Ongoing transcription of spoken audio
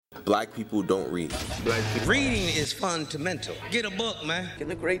Black people don't read. Reading is fundamental. Get a book, man. Get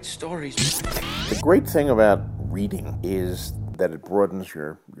the great stories. The great thing about reading is that it broadens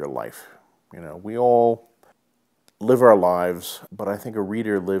your life. You know, we all live our lives, but I think a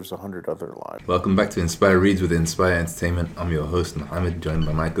reader lives 100 other lives. Welcome back to Inspyre Reads with Inspyre Entertainment. I'm your host, Mohammed, joined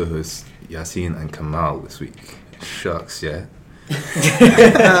by my co-hosts, Yasin and Kamal this week. Shucks, yeah.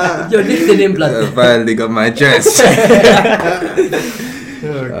 You're lifting in blood. I finally got my chance.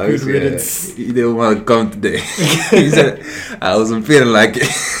 Good riddance. He didn't want to come today. He said, I wasn't feeling like it.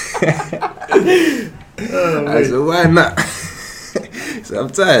 I said, why not? He said, I'm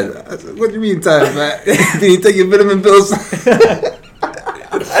tired. I said, what do you mean tired, man? Did you take your vitamin pills?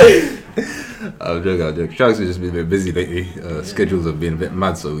 I'm joking. Sharks have just been a bit busy lately. Schedules have been a bit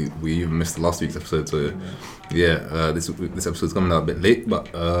mad, so we even missed last week's episode. So, this episode's coming out a bit late,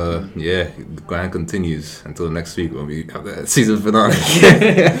 but the grind continues until next week when we have the season finale.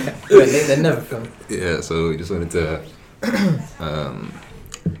 They never come. Yeah, so we just wanted to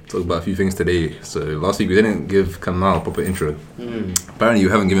talk about a few things today. So last week we didn't give Kamal a proper intro. Apparently you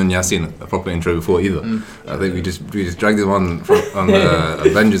haven't given Yasin a proper intro before either. I think we just dragged him on the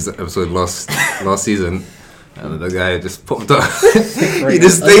Avengers episode last season, and the guy just popped up. He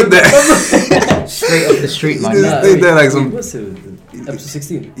just stayed there. Straight up the street, man. He just stayed there like some. What's it? Episode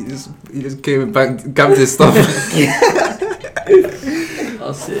 16. He just came back, grabbed his stuff. I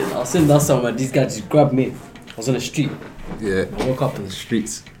was sitting down somewhere. These guys just grabbed me. I was on the street. Yeah. I woke up in the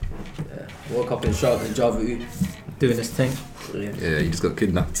streets. Woke up in Java doing this thing. Yeah, he just got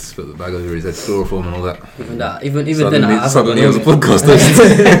kidnapped, put the bag over his head, chloroform and all that. Even then, I haven't suddenly been it was a podcast.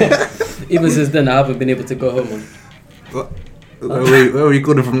 Even since then, I haven't been able to go home. Man. What? Where are we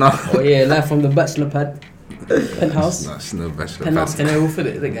recording from now? Oh yeah, live from the bachelor pad, penthouse. No bachelor Penthouse, pad. can I all fit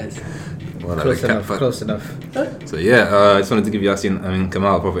it, guys? Close enough. So I just wanted to give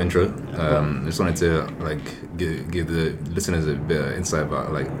Kamal a proper intro. Just wanted to give the listeners a bit of insight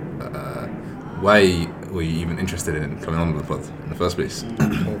about why were you even interested in coming on the pod in the first place?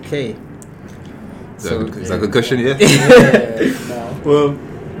 Okay. Is that a good question? Yeah. Well,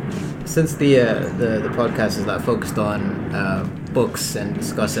 since the podcast is focused on books and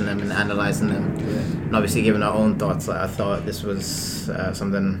discussing them and analyzing them, and obviously giving our own thoughts, I thought this was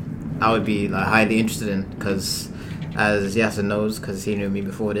something I would be highly interested in, because as Yasin knows, because he knew me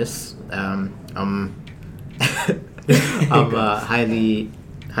before this, I'm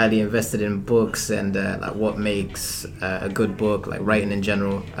highly invested in books and what makes a good book, writing in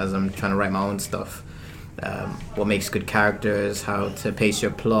general, as I'm trying to write my own stuff. What makes good characters, how to pace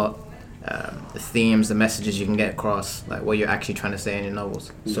your plot, the themes, the messages you can get across, what you're actually trying to say in your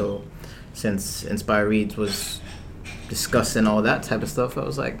novels. So since Inspyre Reads was discussing all that type of stuff, I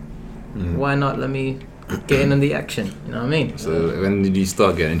was like, why not let me get in on the action? You know what I mean? So when did you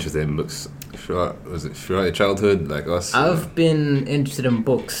start getting interested in books? Was it throughout your childhood, like us? I've been interested in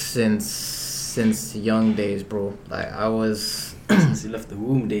books since young days, bro. I was Since you left the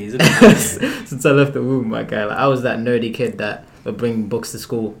womb days. Since I left the womb, my guy. I was that nerdy kid that would bring books to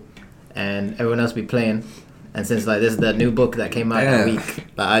school, and everyone else be playing. And since this is the new book that came out that week,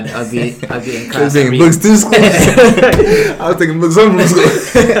 I'd be in class. Taking books to school. I was taking books home from school.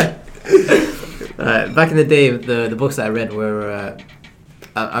 Back in the day, the books that I read were.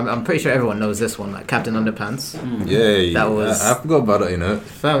 I'm pretty sure everyone knows this one, Captain Underpants. Yeah, that was. I forgot about it,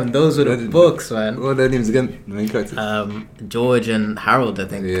 Fam, those were the books, man. What are their names again? The main characters. George and Harold, I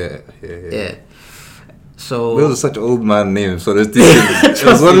think. Yeah. So those are such old man names. So there's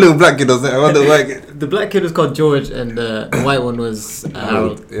one little black kid, wasn't it? I wonder why. The black kid was called George, and the white one was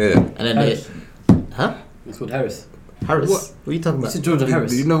Harold. Yeah. And then Harris. Huh? It's called Harris. Harris. What are you talking about? It's George and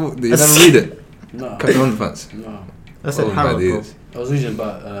Harris. Do you never read it? No. Captain Underpants. No. I said Harold. Bro. I was reading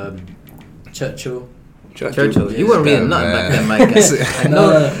about Churchill. Churchill. You weren't reading nothing back then, Mike. I know.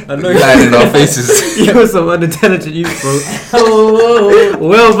 Lying in our faces. You were some unintelligent youth, bro.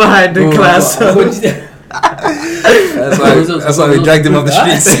 Well behind the class. That's why we dragged him off the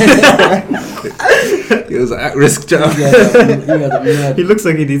streets. He was an at-risk child. He looks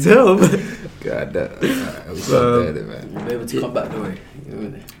like he needs help. God damn. Man. You'll be able to come back the way.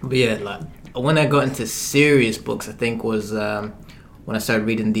 But yeah, when I got into serious books, I think was when I started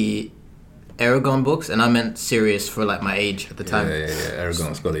reading the Aragon books, and I meant serious for my age at the time. Yeah. Aragon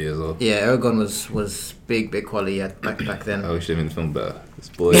was quality as well. Yeah, Aragon was big quality back then. I wish they made the film better. This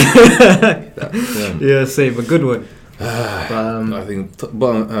boy. That film. Yeah, same, a good one. I think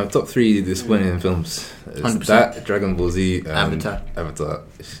top three disappointing films is 100%. that, Dragon Ball Z, and Avatar.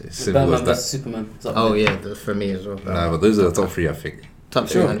 It's simple as that. Superman. Oh yeah, for me as well. Nah, but those are the top three, I think. Top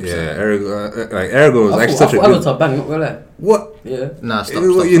three, 100%. Yeah, Aragon was actually such a good. Avatar bang, not gonna lie. What? Yeah. Nah, stop.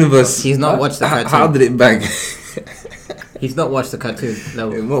 In what universe? He's not watched the cartoon. How did it bang? He's not watched the cartoon.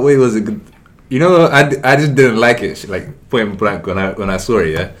 No. In what way was it good? You know, I just didn't like it, like point blank when I saw it,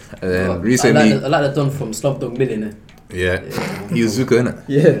 yeah. And then recently, I like the Don from Slumdog Millionaire. yeah, he was Zuko, innit?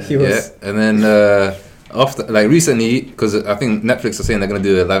 Yeah, he was. Yeah, and then after, like recently, because I think Netflix are saying they're gonna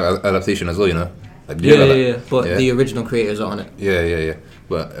do a live adaptation as well, you know. Like, do you know that? But the original creators are on it. Yeah.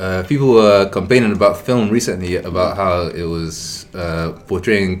 But people were complaining about film recently about how it was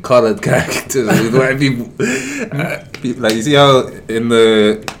portraying colored characters with white people. Like you see how in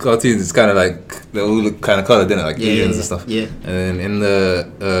the cartoons it's kind of like they all look kind of colored, didn't it? Like Asians and stuff. Yeah. And then in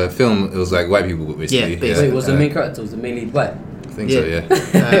the film it was like white people basically. Yeah, basically. Wait, was the main character was the main lead white? I think so.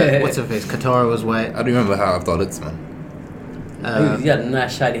 Yeah. What's her face? Katara was white. I don't remember how Avatar looked, man. He had a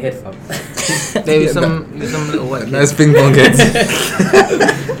nice shiny head, fam. There was some little white kid. Nice ping pong heads.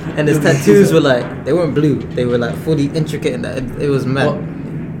 And his tattoos were like, they weren't blue. They were like fully intricate in that. It was mad. What?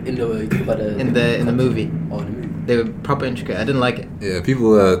 In the movie. Oh, the movie. They were proper intricate. I didn't like it. Yeah, people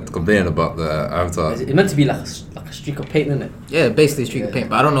were complaining about the Avatar. It's meant to be like a streak of paint, isn't it? Yeah, basically streak of paint.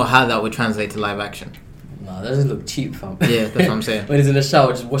 But I don't know how that would translate to live action. Nah, that doesn't look cheap, fam. Yeah, that's what I'm saying. When he's in the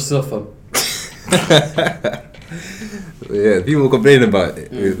shower, just wash it off, fam. Yeah, people were complaining about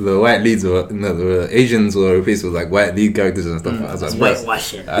it. The white leads were the Asians were replaced with like white lead characters and stuff. I was like, bro,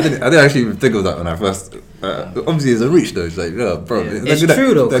 Whitewash it. I didn't actually even think of that when I first. Obviously, it's a reach though. It's like, yeah, bro, It's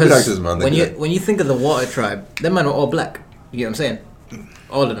true though, they're good because actors, man. when you think of the Water Tribe, them men are all black. You get what I'm saying?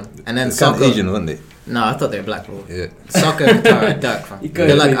 All of them. And then it's kind of Sokka. Asian, weren't they? No, I thought they were black, bro. Yeah, Sokka and Katara are dark, fam.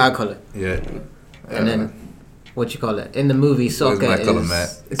 They're like our color. yeah. And then what you call it in the movie? Where's Sokka my is colour,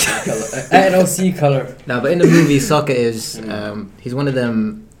 man? I don't see color. no, but in the movie Sokka is he's one of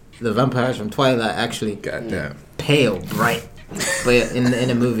them, the vampires from Twilight. Actually, Goddamn. pale, bright. But in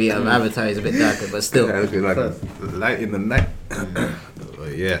the movie of Avatar, he's a bit darker, but still. Yeah, it'd be like light in the night.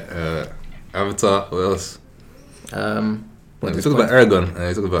 But yeah, Avatar. What else? What We talk about Aragon.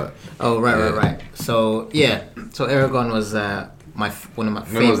 We talk about. Oh right. So yeah, so Aragon was one of my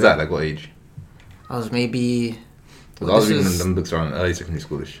favorite. When was that? Like what age? I was maybe. Because I was reading them books around early secondary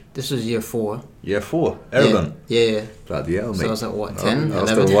schoolish. This was year 4. Year 4, Aragon. Yeah. Bloody hell, mate. So I was at what, 10, I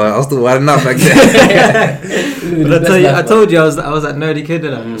was 11? still wide enough back then. But I told you I was that nerdy kid,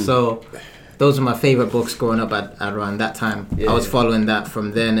 didn't I? So those were my favorite books growing up at around that time. I was following that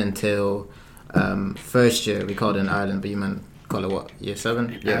from then until first year. We called it in Ireland, but you meant call it what? Year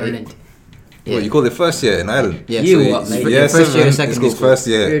 7? Yeah, Ireland. Yeah. Well, you called it first year in Ireland. Yeah, You so what, mate? Yeah, first year in it's secondary called school. first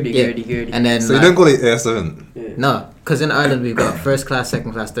year. Girdy. And then So you don't call it year 7. no, because in Ireland we've got first class,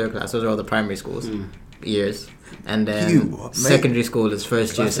 second class, third class. Those are all the primary schools years. And then secondary school is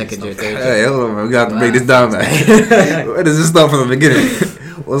first year, second year, third year. Hey, hold on, man. We got to break this down, man. Where does this start from the beginning?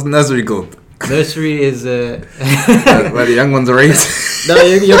 What's nursery called? Nursery is Where the young ones are raised. no,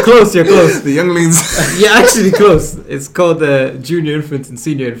 you're close. You're close. The younglings. You're actually close. It's called junior infants and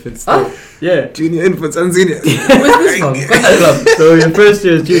senior infants. Yeah. Junior infants and senior. Where's this from? Club. So your first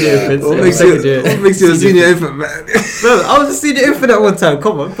year is junior infants. What and makes second year. what makes you a senior infant, man? Bro, I was a senior infant at one time.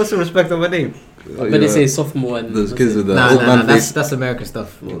 Come on, put some respect on my name. But they say sophomore and Those kids with the Nah, old man face. that's American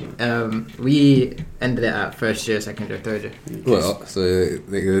stuff. We ended it at first year, second year, third year. Well, so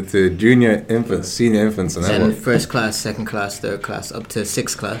they go to junior infants, senior infants, and then Then what? first class, second class, third class, up to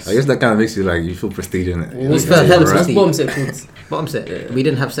sixth class. I guess that kind of makes you like you feel prestige in it. What's felt hella what's prestige. bomb set called? Bottom set. We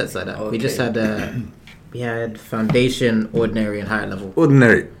didn't have sets like that. We just had we had foundation, ordinary, and higher level.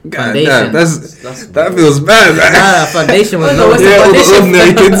 Ordinary. God Foundation. damn, that feels bad, man. Foundation was no, no. what's Yeah, all the foundation?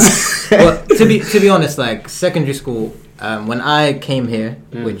 ordinary kids. Well, to be honest, like secondary school, when I came here,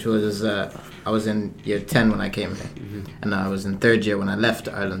 which was I was in year 10 when I came here, and I was in third year when I left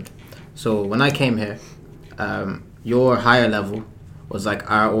Ireland. So when I came here, your higher level was like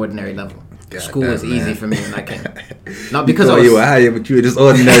our ordinary level. God School was damn, easy man. for me when I came. Not because I Oh, was, you were higher, but you were just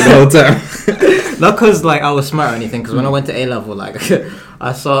ordinary the whole time. not because like I was smart or anything. Because when I went to A level, like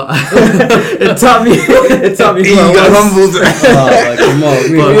I saw it taught me You who I got was. humbled. Oh, come on.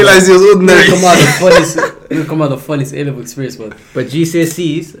 You realized he was ordinary. Come out the funniest A-level experience, man. But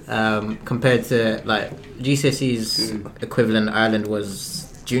GCSEs, compared to like GCSEs equivalent in Ireland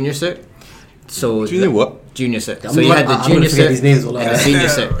was junior cert. So Junior what? Junior cert. I'm So you gonna- had the I'm junior gonna forget cert these names all and the like senior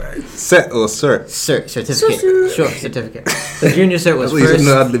cert. Set or cert? Certificate. Sure, certificate. The junior cert was That's what you said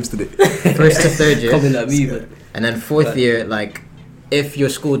no first, ad libs today. first to third year, Coming at me, but and then fourth year. Like, if your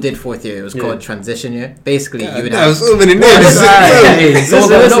school did fourth year, it was called transition year. Basically, you would There have. was so many names.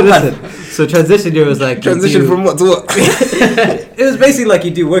 So transition year was like you Transition do- from what to what? It was basically like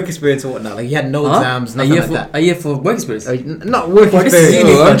you do work experience and whatnot. Like you had no exams, nothing like that. A year for work experience. Not work For this experience.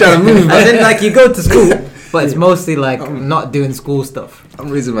 uni, I'm trying to move, As in, like, you go to school, but it's mostly like not doing school stuff. I'm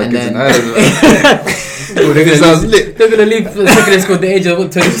raising my And kids in then- Ireland. It sounds lit. They're gonna leave secondary school at the age of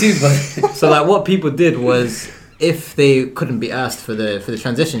what, 22, but So like what people did was, if they couldn't be asked for the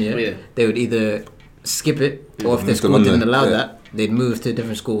transition year, Yeah. they would either skip it, or if their Move to school London, didn't allow yeah. that, they'd move to a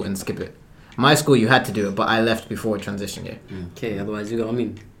different school and skip it. My school, you had to do it, but I left before transition year. okay. Otherwise, you know what I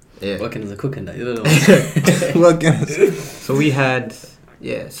mean. Yeah. Working as a cook and that. You don't know. What can I say? So we had,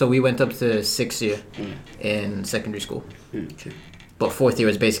 so we went up to 6th year in secondary school. Okay. But 4th year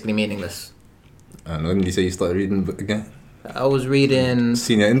was basically meaningless. And when did you say you started reading the book again? I was reading...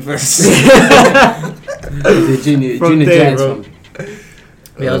 Senior infants. The junior there, giants bro. one.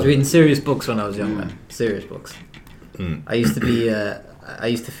 Yeah, I was reading serious books when I was young, man. Serious books. Mm. I used to be, I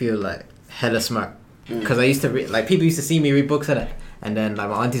used to feel like hella smart. Because I used to read, like, people used to see me read books and then like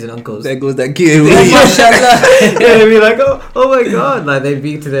my aunties and uncles... There goes that kid. yeah, they'd be like, oh my god, like they'd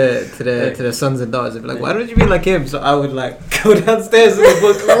be to the sons and daughters, they'd be like, why don't you be like him? So I would like go downstairs in the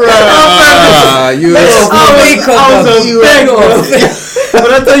book. You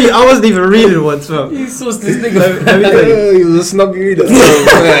But I tell you, I wasn't even reading once, fam. You sourced this nigga. You was a snobby reader.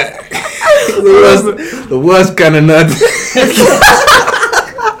 The worst kind of nerd.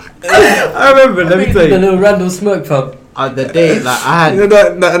 I remember, let me tell The you, little random smirk, fam. the day, like I had... You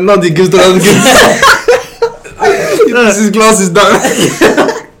know that nod he gives to other kids. He puts his glasses down.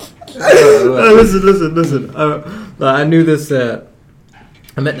 Listen. I knew this. I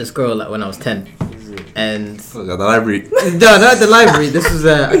met this girl like when I was 10, and At the library. no, not at the library. This was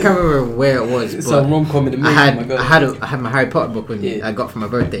I can't remember where it was, It's but a rom-com in the I movie. Oh my had God. I had my Harry Potter book with me. Yeah. I got for my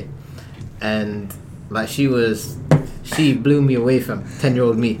birthday, and like she blew me away from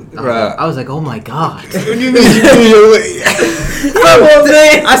 10-year-old me. I was like, oh my god. What do you mean you do your way?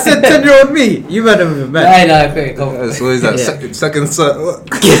 I said 10-year-old me. You might have even met. Nah, okay, come on. So is that Yeah. second son?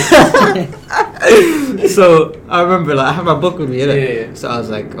 So I remember like I had my book with me, innit? Yeah. So I was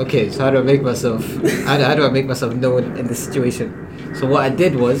like, okay, so how do I make myself known in this situation? So what I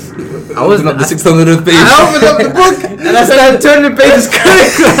did was I Open up the 600th page. I opened up the book and I started turning the pages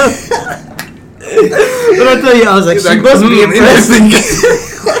correctly. But I tell you, I was like, she must be impressed.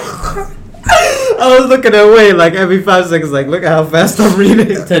 I was looking away like every 5 seconds, like, look at how fast I'm reading.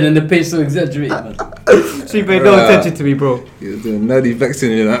 Turning the page so exaggerated, man. She paid no attention to me, bro. You're doing nerdy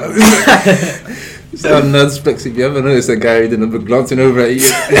flexing, you know. It's how nerd specs. If you ever notice a guy reading a book glancing over at you,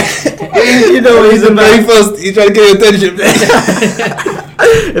 You know what he's very about. fast. He's trying to get your attention.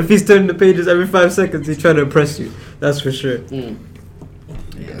 If he's turning the pages every 5 seconds, he's trying to impress you. That's for sure.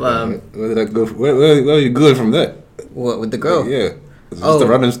 Where did I go? Where are you going from there? What, with the girl? Yeah. It's just Oh. a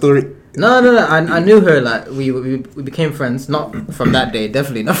random story. No. I knew her. Like we became friends. Not from that day.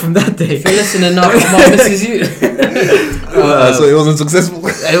 Definitely not from that day. If you're listening now, mom misses you. So it wasn't successful.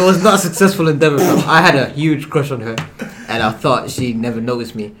 It was not a successful endeavor. Fam. I had a huge crush on her, and I thought she never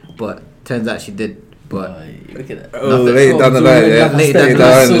noticed me, but turns out she did. But Look at that. Oh, Nothing. late down the line, yeah. Late Late down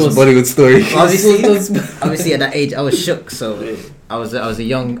down the this sauce. Bollywood story. obviously at that age I was shook. So I was a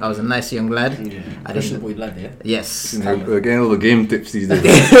nice young lad. I Question didn't. boy lad, yeah. Yes. We're getting all the game tips these days.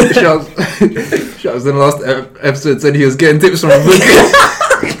 Sharps in the last episode said he was getting tips from a book.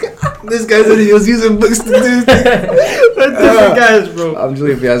 This guy said he was using books to do Different guys, bro. I'm just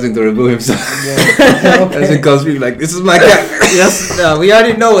waiting for Yasin to reveal himself. Yasin comes speak like, this is my cat. Yes. We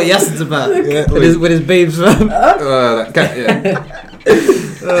already know what Yasin's about. Yeah, With his babes, fam. that cat, yeah.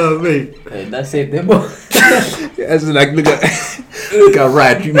 Oh mate. Hey, that's it, then, bro. Yasin like, look at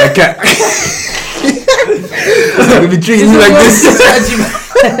Rad, you my cat. I'm gonna be treating you like this.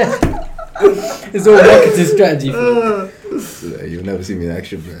 It's all marketing strategy. You'll never see me in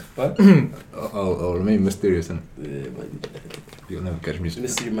action, bro. What? I'll remain mysterious and you'll never catch me.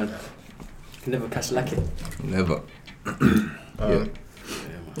 Mystery man. Can never catch lacking. Never. Yeah.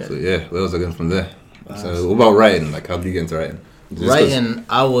 So yeah, where was I going from there? So what about writing? Like, how did you get into writing? Just 'cause Writing,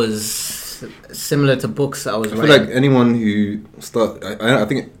 I was similar to books. I was I feel writing. like anyone who I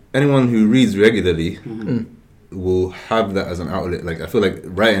think anyone who reads regularly will have that as an outlet. Like, I feel like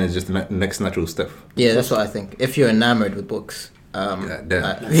writing is just the next natural step. Yeah, that's what I think. If you're enamored with books, Yeah, damn.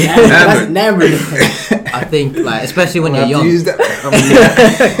 That's enamored. I think like especially when you're I have to young, use that.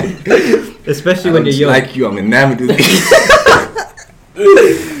 especially when you're young. Like you, I'm enamored with it.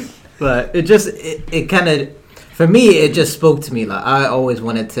 But it kind of, for me, it just spoke to me. Like I always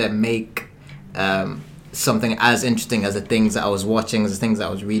wanted to make something as interesting as the things that I was watching, as the things that I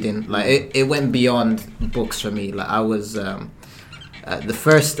was reading. Like it went beyond books for me. Like I was the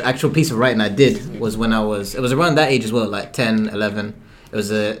first actual piece of writing I did was when it was around that age as well, like 10, 11. It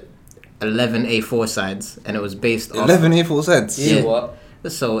was 11 A4 sides, and it was based off 11 A4 sets. You Yeah. know what?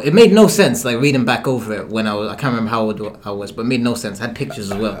 So it made no sense, like reading back over it when I can't remember how old I was, but it made no sense. I had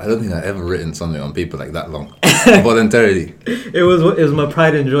pictures as well. I don't think I've ever written something on paper like that long, voluntarily. It was my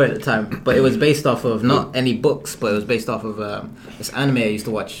pride and joy at the time, but it was based off of not any books, but it was based off of this anime I used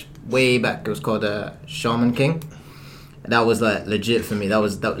to watch way back. It was called Shaman King. That was like legit for me. That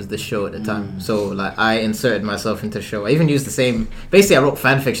was the show at the time. So like I inserted myself into the show. I even used the same. Basically, I wrote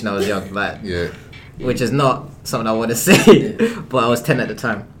fan fiction when I was young, like which is not something I want to say, but I was 10 at the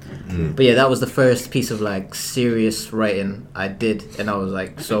time. But yeah, that was the first piece of like serious writing I did, and I was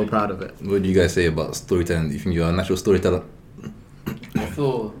like so proud of it. What do you guys say about storytelling? Do you think you're a natural storyteller? I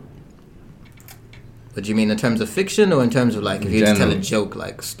feel. What do you mean in terms of fiction, or in terms of like if you just tell a joke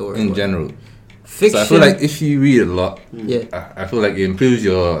like a story? In general. Fiction. So I feel like if you read a lot, yeah, I feel like it improves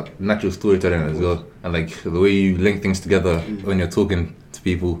your natural storytelling as well, and like the way you link things together when you're talking to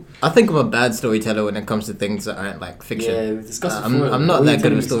people. I think I'm a bad storyteller when it comes to things that aren't like fiction. Yeah, we've discussed it I'm before. not that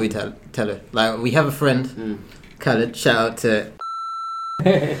good of a storyteller. Like we have a friend, Khaled. Shout out to.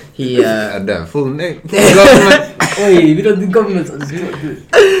 He And that full name. Wait, we don't do government.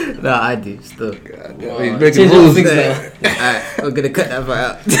 No, I do still. He's breaking Change rules. things now. Alright, we're gonna cut that part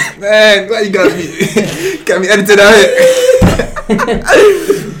out. Man, glad you got me edited out here.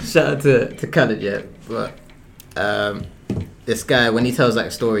 Shout out to Khaled, yeah. But this guy, when he tells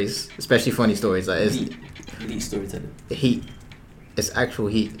like stories, especially funny stories, like Elite storytelling. heat. It's actual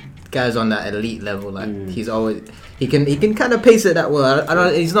heat. Guy's on that elite level. Like he's always he can kind of pace it that well. I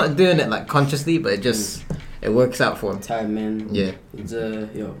don't. He's not doing it like consciously, but it works out for him. Time, man. Yeah. It's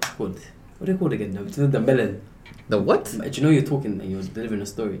what do you call it again? The melon. The what? Do you know you're talking and you're delivering a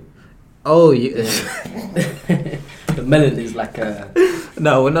story? Oh, you. The melon is like a.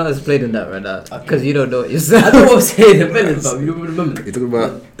 No, we're not explaining that right now because Okay. you don't know what you're saying. I don't want to say the melon, but you don't remember. You're talking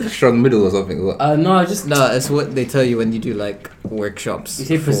about strong middle or something. What? No, just No, it's what they tell you when you do like workshops. you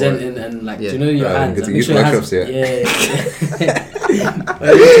say for- presenting and like, Yeah. do you know your Right, hands? good to Make use sure your hands- workshops, yeah.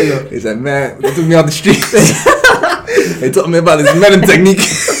 He's like, man, they took me out the streets. They taught me about this melon technique.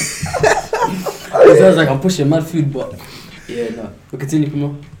 It sounds like I'm pushing mad food, but yeah, no. We continue,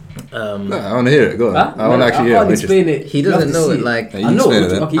 Kumo. No, I want to hear it. Go on. Huh? I want to actually I hear can't it. explain it. He You have doesn't to know see it. Like Yeah, you I know. explain it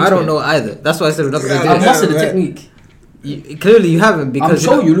then. Okay, you I don't explain know either. That's why I said we're not gonna it. do I it. mastered the right. technique. Clearly, you haven't I'm because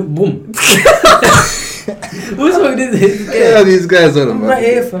showing you. Look, boom. What's wrong with this? Yeah, these guys are I'm right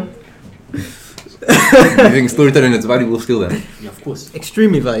here, fam. You think storytelling is a valuable skill then? Yeah, of course.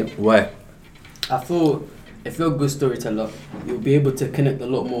 extremely valuable. Why? I feel if you're a good storyteller, you'll be able to connect a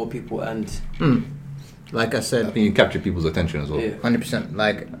lot more people and Like I I said, think you capture people's attention as well. yeah. 100%.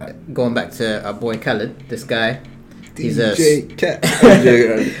 Like going back to our boy Khaled, this guy, he's a Cat.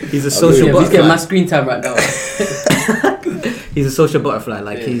 he's a social Yeah, he's getting my butterfly. screen time right now. He's a social butterfly.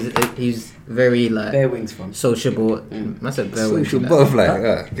 Like Yeah. he's very like Bare wings, fam. sociable. I said bare wings, Social you know. butterfly.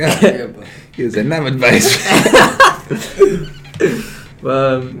 Yeah. Yeah, bro. He was enamored by his.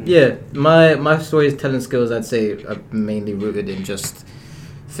 Yeah, my storytelling skills, I'd say, are mainly rooted in just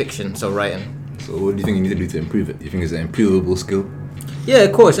fiction, so writing. So what do you think you need to do to improve it? Do you think it's an improvable skill? Yeah,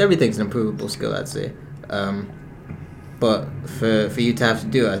 of course, everything's an improvable skill, I'd say. But for you to have to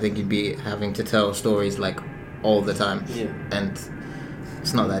do it, I think you'd be having to tell stories like all the time. Yeah. And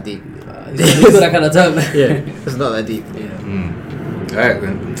it's not that deep. He's got that kind of time. Yeah, it's not that deep. Yeah. Alright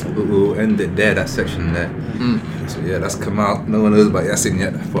then, we'll end it there, that section there. So yeah, that's come out. No one knows about Yasin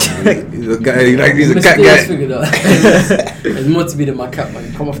yet. He's a guy, he's a cat guy. There's more to be than my cat,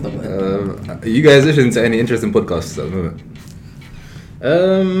 man. Come off that, man. Are you guys listening to any interesting podcasts at the moment?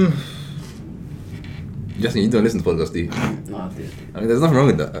 Justin, you don't listen to podcasts, do you? No, I did. I mean, there's nothing wrong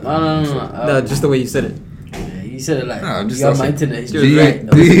with that. No. No, just the way you said it. Yeah, you said it like, No, I'm just you have my asking. internet. It's Do just you- right.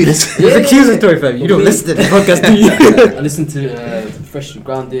 Do you listen? It's accusatory, fam. You don't listen to the podcast, do you? I listen to Fresh and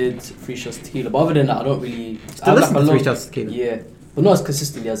Grounded, Free Shots Tequila, but other than that, I don't really. Still listen to Free Shots Tequila? Yeah, but not as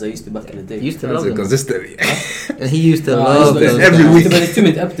consistently as I used to back in the day. You used to That's love it them. consistently. And he used to No, love it's those not- every guys. week. But there's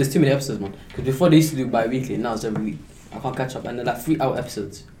too many episodes, man. Because before they used to do bi-weekly, now it's every week. I can't catch up, and they're like 3-hour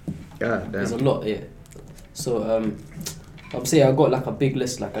episodes. God There's a damn. lot, yeah. So I'm saying I got like a big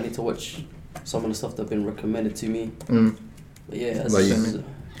list. Like I need to watch some of the stuff that have been recommended to me. But yeah, that's Like you? just,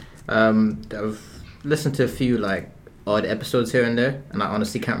 I've listened to a few like odd episodes here and there, and I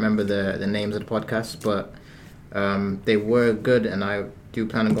honestly can't remember the names of the podcasts, but they were good, and I do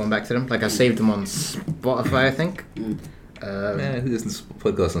plan on going back to them. Like I saved them on Spotify, I think. Man, who listens to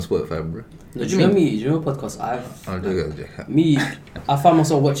podcasts on Spotify, bro? no, do you know me? Do you know what podcast I'm joking. Me, I find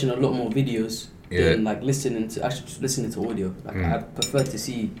myself watching a lot more videos Yeah. than like listening to audio. Like I prefer to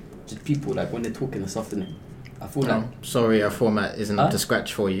see just people like when they're talking and stuff, innit? I feel like sorry, our format isn't up to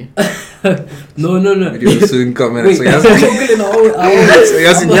scratch for you. no. Video will soon come in. Wait, So I'm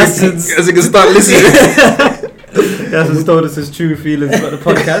Yasin can start listening. He hasn't told us his true feelings about the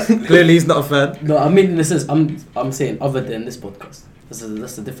podcast. Clearly, he's not a fan. No, I mean in a sense, I'm saying other than this podcast.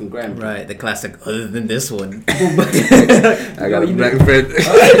 That's a different grind. Right, the classic. Other than this one, I got a black friend.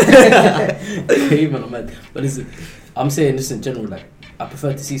 Hey man, I'm mad. But listen, I'm saying this in general. Like, I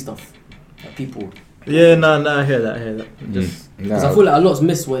prefer to see stuff like people. yeah, no, I hear that. Because I feel like a lot's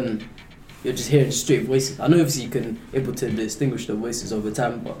missed when you're just hearing straight voices. I know obviously you can able to distinguish the voices over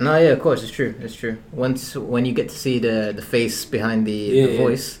time, but No, yeah, of course, it's true. When you get to see the face behind the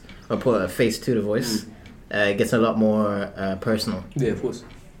voice, or put a face to the voice, it gets a lot more personal. yeah, of course.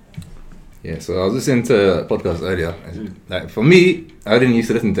 Yeah, so I was listening to a podcast earlier. Like for me, I didn't used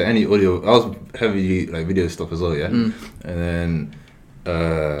to listen to any audio. I was heavily like video stuff as well, yeah. And then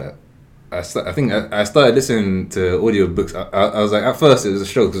I started listening to audiobooks. I was like, at first it was a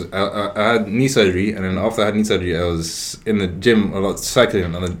stroke because I had knee surgery, and then after I had knee surgery, I was in the gym a lot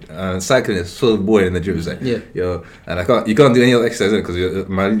cycling. And cycling is so boring in the gym. It's like, and you can't do any other exercise because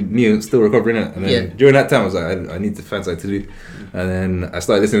my knee is still recovering it. And then during that time, I was like, I need to find something to do. And then I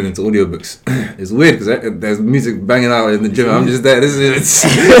started listening to audiobooks. It's weird because there's music banging out in the gym. I'm just there. This is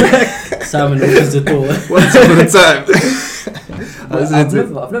it. Simon opens the door. Once upon a time. I've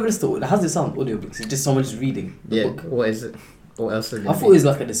never listened to it. How does it sound, audiobooks? It's just someone just reading the book. What is it? What else is it? I thought it was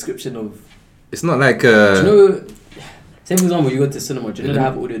like a description of... It's not like... do you know... Say for example, you go to cinema, do you know they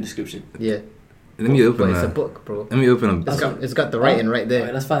have audio description? Yeah. Let me open it's a book, bro. Let me open up. It's got the writing right there.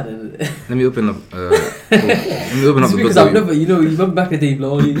 Alright, that's fine. Let me open up. Let me open up the book. Because I've never, you remember back in the day,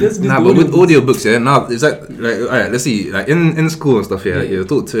 listen to but with audiobooks, yeah, now it's like alright, let's see, like in school and stuff, yeah, you're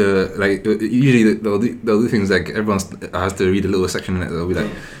taught to, like, usually they'll do things like everyone has to read a little section in it. They'll be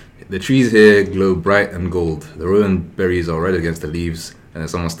like, the trees here glow bright and gold, the rowan berries are red against the leaves, and then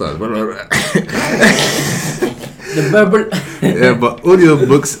someone starts. Yeah, but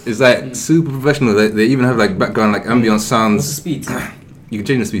audiobooks is like super professional. They even have like background, like ambient sounds. What's the speed? You can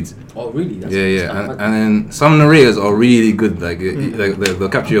change the speeds. Oh really? That's And then some narrators are really good. Like, they'll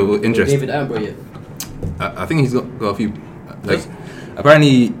capture your interest. David Attenborough, I think he's got a few. Like,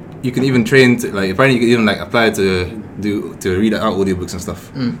 apparently you can even train to, like, apparently you can even like apply to read out audiobooks and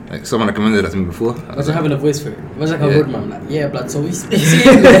stuff. Like, someone recommended that to me before. Imagine having a voice for it. Imagine like a roadman, like, yeah, blood, so we speak.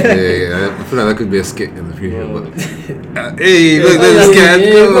 Yeah. I feel like that could be a skit in the future. But hey, look, there's this cat.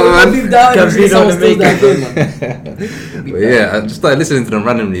 But yeah, I just started listening to them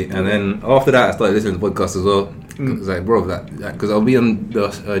randomly, and then after that, I started listening to podcasts as well. It's like, bro, because I'll be on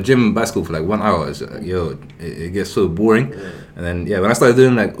the gym bicycle for like 1 hour. It's like, it gets so boring. And then when I started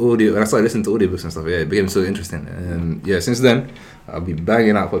doing like audio, when I started listening to audiobooks and stuff, it became so interesting. And since then, I'll be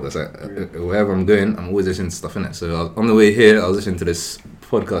banging out podcasts. Like, wherever I'm going, I'm always listening to stuff in it. So on the way here, I was listening to this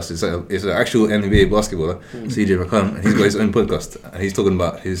podcast. It's an actual NBA basketballer, CJ McCollum, and he's got his own podcast, and he's talking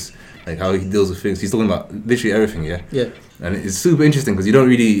about his, like, how he deals with things. He's talking about literally everything, and it's super interesting because you don't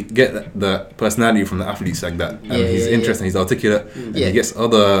really get the personality from the athletes like that. And he's interesting, he's articulate, and he gets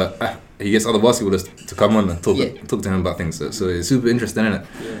other basketballers to come on and talk to him about things. So it's super interesting, isn't it?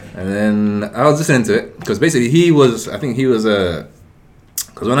 And then I was listening to it because basically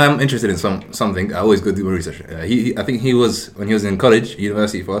because when I'm interested in something, I always go do my research. I think he was, when he was in college,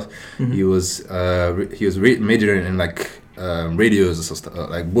 university for us, he was majoring in like radios or stuff,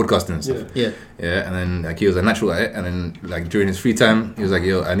 like broadcasting and stuff. And then like he was a natural at it, and then like during his free time, he was like,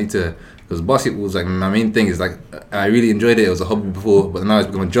 I need to, because basketball was like my main thing. Is like, I really enjoyed it. It was a hobby before, but now it's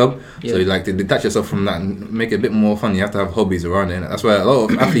become a job. So you like to detach yourself from that and make it a bit more fun. You have to have hobbies around it. And that's why a lot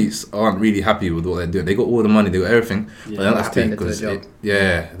of athletes aren't really happy with what they're doing. They got all the money, they got everything, but they're not happy because they're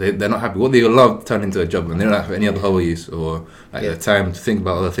not happy. What they love turned into a job, and they don't have any other hobbies or like the time to think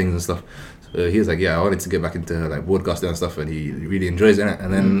about other things and stuff. So he was like, I wanted to get back into like broadcasting and stuff, and he really enjoys it.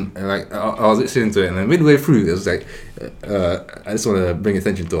 And then like I was listening to it, and then midway through, it was like, I just want to bring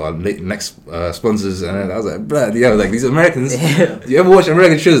attention to our next sponsors. And then I was like, bloody hell, like these Americans. Do you ever watch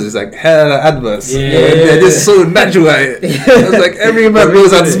American shows? It's like hella adverts. They're just so natural at it. It's like every man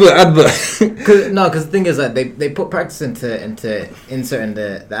knows how to spell advert. Because the thing is that they put practice into inserting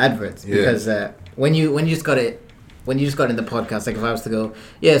the adverts, because when you just got it. When you just got in the podcast, like if I was to go,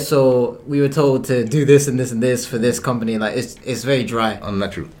 so we were told to do this and this and this for this company, like it's very dry,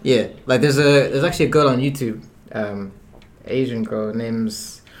 unnatural. Yeah, like there's actually a girl on YouTube, Asian girl,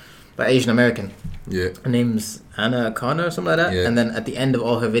 name's like Asian American. Yeah, her name's Anna Connor or something like that. Yeah. And then at the end of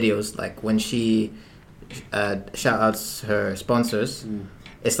all her videos, like when she shout outs her sponsors,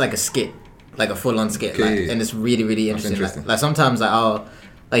 it's like a skit, like a full on skit, like, and it's really really interesting. Like sometimes like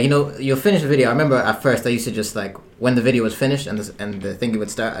like, you know, you'll finish the video. I remember at first I used to just like when the video was finished and the thing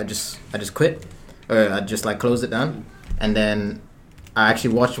would start, I just quit, or I just like close it down, and then I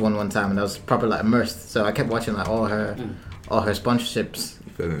actually watched one time and I was proper like immersed. So I kept watching like all her sponsorships.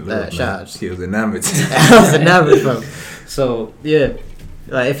 Shout-outs. He was enamored. I was enamored from. So yeah.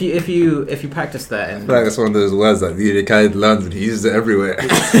 Like if you practice that, and I feel like that's one of those words that DJ Khaled learns and he uses it everywhere.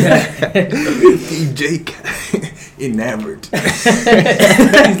 Jake, enamored.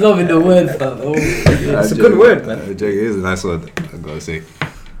 He's loving the word, fam. Oh, it's a good word, man. Jake is a nice word, I gotta say.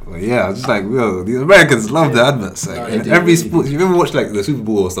 But yeah, I was just like, yo, the Americans love the adverts. Like, in every sport, you ever watch like the Super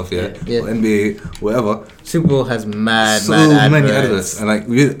Bowl or stuff, yeah? Or NBA, whatever. Super Bowl has mad many adverts, and like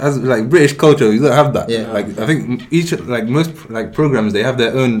as like British culture, we don't have that. Yeah. Like I think most programs, they have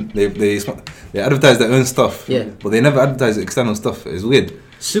their own. They advertise their own stuff. Yeah. But they never advertise external stuff. It's weird.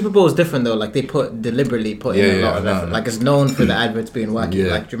 Super Bowl is different though. Like they deliberately put in a lot of effort. Like it's known for the adverts being wacky.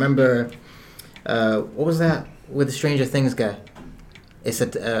 Yeah. Like do you remember what was that with the Stranger Things guy? It's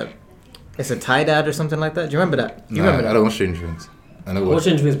a Tide ad or something like that. Do you remember that? Do you remember that? I don't watch Stranger Things. I know watch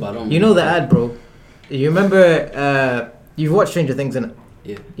Stranger Things, but I don't. You know the ad, bro. You remember? You've watched Stranger Things, innit?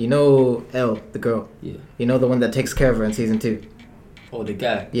 Yeah. You know Elle, the girl. Yeah. You know the one that takes care of her in season 2. Oh, the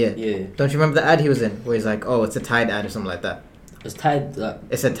guy. Yeah. Yeah. Don't you remember the ad he was in, where he's like, "Oh, it's a Tide ad" or something like that? It's Tide.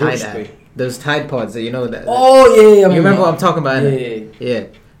 It's a Tide ad. Those Tide pods that you know that. Oh yeah. You remember what I'm talking about? Yeah.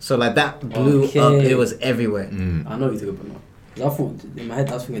 So like that blew up. It was everywhere. I know what you're talking about now. 'Cause I thought in my head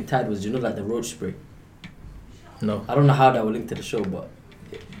I was thinking Tide was, you know, like the roach spray. No. I don't know how that would link to the show, but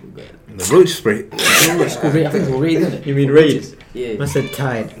the roach spray. It's called Raid. I think it's called Raid, isn't it? You mean Raid? Yeah. I said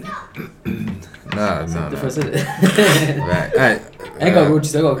Tide. Nah. Different, isn't it? Right. Alright. I ain't got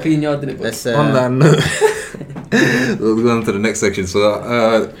roaches. I got a clean yard, didn't it? Let's On that note, we'll go on to the next section. So,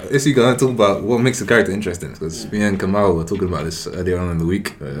 if you're going to talk about what makes a character interesting, because me and Kamal were talking about this earlier on in the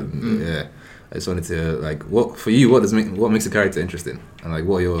week. Yeah, I just wanted to like, what makes a character interesting, and like,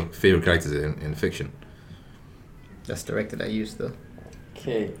 what are your favorite characters in fiction? That's directed at you still.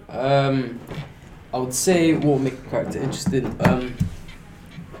 Okay. I would say what would make a character interesting.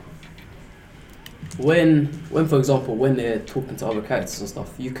 When for example, when they're talking to other characters and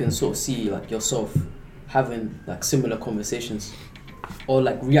stuff, you can sort of see like yourself having like similar conversations, or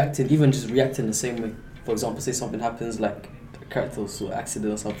like reacting the same way. For example, say something happens, like a character sort of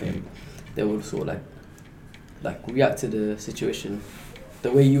accident or something, they would sort of like react to the situation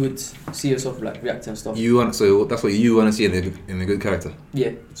the way you would see yourself like reacting and stuff. So that's what you want to see in a good character.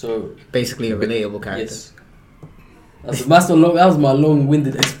 Yeah. So basically a relatable character. yes. That was my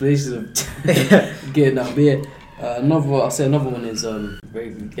long-winded explanation of getting that. But yeah, another one is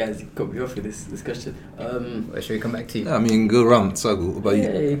very good guys. You got me off with this discussion. Should we come back to you? Yeah, I mean, go around circle. What about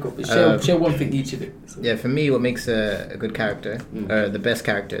you? Share one thing each of it. So. Yeah, for me, what makes a good character, the best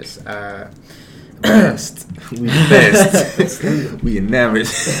characters, are best. We enamored.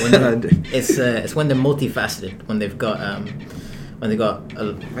 It's when they're multifaceted. When they've got why do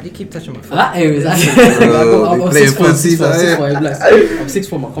you keep touching my phone? That area is actually. I'm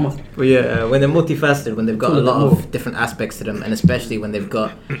 6'4", my come on. Well, yeah, when they're multifaceted, when they've got a lot of different aspects to them, and especially when they've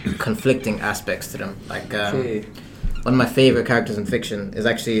got conflicting aspects to them. Like one of my favorite characters in fiction is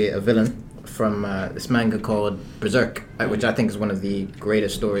actually a villain from this manga called Berserk, which I think is one of the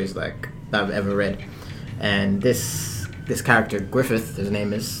greatest stories like that I've ever read. And this character Griffith, his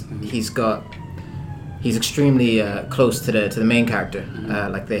name is, he's extremely close to the main character.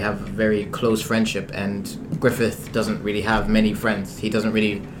 Like they have a very close friendship, and Griffith doesn't really have many friends. He doesn't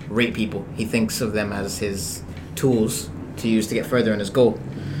really rate people. He thinks of them as his tools to use to get further in his goal.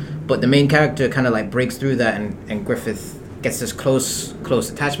 But the main character kind of like breaks through that, and Griffith gets this close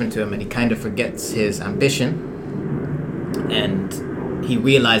attachment to him, and he kind of forgets his ambition, and he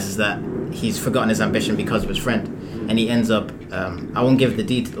realizes that he's forgotten his ambition because of his friend. And he ends up, I won't give the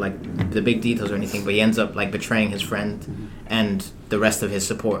big details or anything, but he ends up like betraying his friend and the rest of his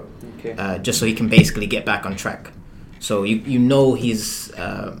support, just so he can basically get back on track. So you know he's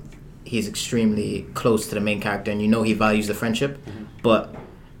extremely close to the main character, and you know he values the friendship, but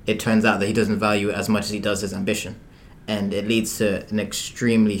it turns out that he doesn't value it as much as he does his ambition, and it leads to an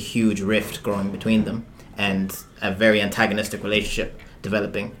extremely huge rift growing between them, and a very antagonistic relationship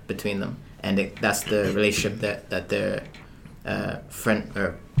developing between them. And that's the relationship that their friend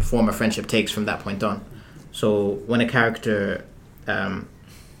or former friendship takes from that point on. So when a character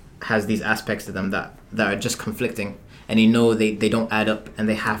has these aspects to them that are just conflicting, and you know they don't add up, and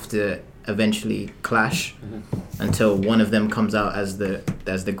they have to eventually clash until one of them comes out as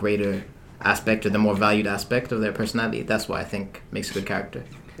the greater aspect or the more valued aspect of their personality. That's what I think makes a good character.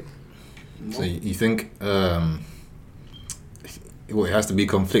 So you think it has to be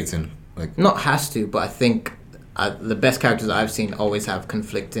conflicting. Like, not has to, but I think the best characters I've seen always have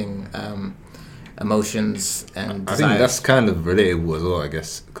conflicting emotions and I desires. think that's kind of relatable as well, I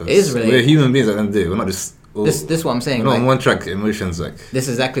guess. Cause it is relatable. We're human beings at the end of the day. We're not just... This is what I'm saying. We're not like, on one track emotions, like... This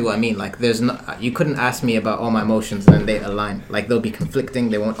is exactly what I mean. Like, there's no... You couldn't ask me about all my emotions and then they align. Like, they'll be conflicting.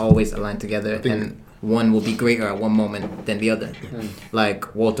 They won't always align together. And one will be greater at one moment than the other.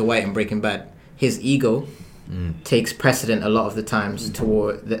 Like Walter White in Breaking Bad. His ego takes precedent a lot of the times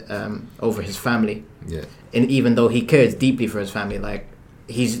toward over his family. Yeah. And even though he cares deeply for his family, like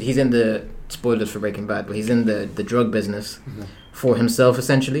he's in the spoilers for Breaking Bad, but he's in the drug business for himself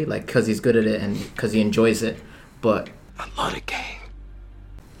essentially, like because he's good at it and because he enjoys it. But I'm not a gang.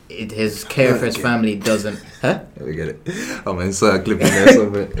 His care for his family doesn't. Huh? We get it. I'm inside clipping there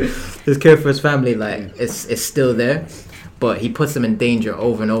somewhere. His care for his family, like it's still there, but he puts them in danger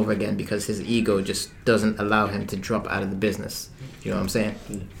over and over again because his ego just doesn't allow him to drop out of the business. You know what I'm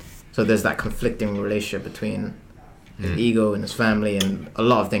saying? So there's that conflicting relationship between his ego and his family and a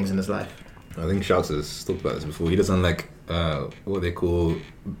lot of things in his life. I think Shouts has talked about this before. He doesn't like what they call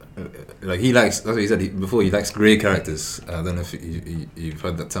like he likes. That's what he said before. He likes grey characters. I don't know if you've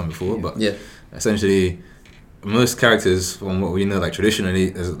heard that term before, but essentially most characters from what we know, like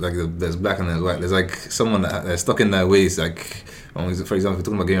traditionally, there's black and there's white. There's like someone they're stuck in their ways. Like for example,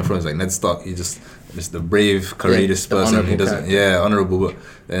 talking about Game of Thrones, like Ned Stark. He just the brave, courageous person. He doesn't, honorable. But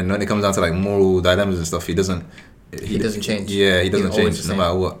then when it comes down to like moral dilemmas and stuff, he doesn't change. Yeah, he doesn't change no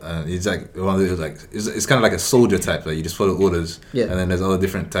matter what. He's like one of those, like it's kind of like a soldier type. Like you just follow orders. Yeah. And then there's other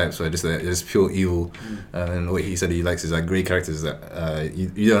different types where just pure evil. And then what he said he likes is like great characters that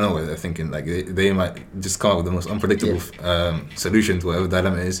you don't know what they're thinking. Like they might just come up with the most unpredictable solution to whatever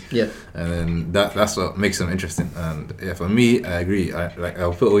dilemma is. Yeah. And then that's what makes them interesting. And yeah, for me, I agree.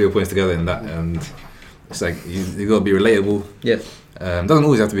 I'll put all your points together in that. And it's like you gotta be relatable. Yeah. Doesn't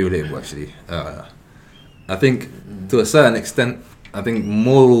always have to be relatable actually. I think to a certain extent, I think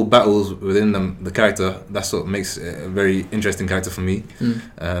moral battles within the character, that's what makes it a very interesting character for me.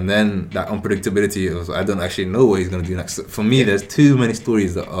 And then that unpredictability of I don't actually know what he's going to do next. For me, there's too many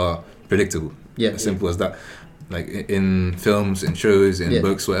stories that are predictable. Yeah. As simple as that. Like in films, in shows, in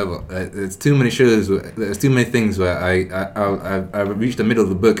books, whatever. There's too many shows, there's too many things where I reached the middle of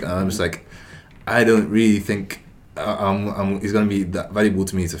the book and I'm just like, I don't really think it's going to be that valuable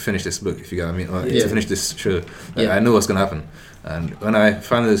to me to finish this book, if you get what I mean, or to finish this show. I know what's going to happen, and when I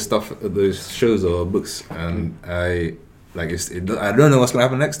find those shows or books, and I don't know what's going to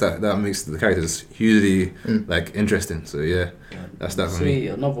happen next, that makes the characters hugely like interesting. So that's that for me.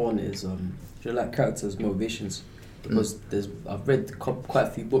 Another one is like characters' motivations, because I've read quite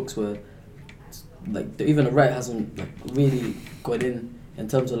a few books where like even the writer hasn't like really got in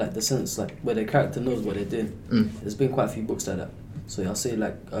terms of like the sense like where the character knows what they're doing. There's been quite a few books like that. So I'll say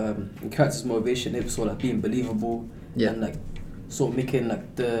like in character's motivation, it's sort of like being believable and like sort of making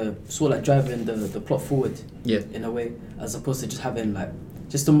like the sort of like driving the plot forward in a way, as opposed to just having like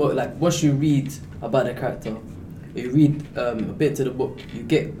just the like once you read about the character, you read a bit to the book, you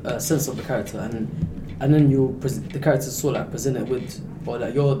get a sense of the character, and then the character's sort of like presented with, or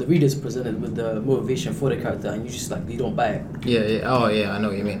like the reader's presented with the motivation for the character, and you just like you don't buy it. Oh yeah, I know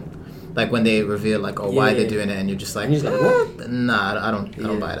what you mean. Like when they reveal like why they're doing it, and you're just like what? Nah, I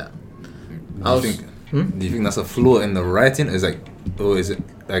don't buy that. Do you think that's a flaw in the writing? Or is it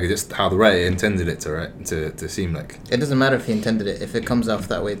like just how the writer intended it to seem like? It doesn't matter if he intended it. If it comes off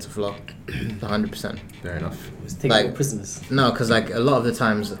that way, it's a flaw. 100%. Fair enough. It's taking prisoners. No, because like a lot of the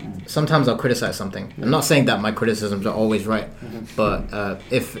times, sometimes I'll criticize something. I'm not saying that my criticisms are always right, but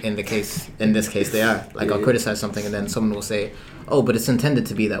if in this case they are, like I'll criticize something and then someone will say, oh, but it's intended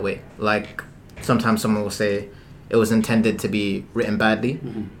to be that way. Like sometimes someone will say it was intended to be written badly.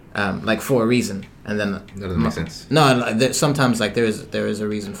 Like for a reason, and then that doesn't make sense. No, sometimes like there is a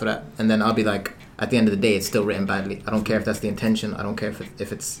reason for that, and then I'll be like, at the end of the day, it's still written badly. I don't care if that's the intention. I don't care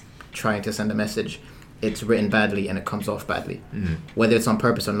if it's trying to send a message. It's written badly and it comes off badly. Whether it's on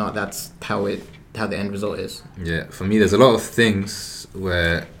purpose or not, that's how the end result is. Yeah, for me, there's a lot of things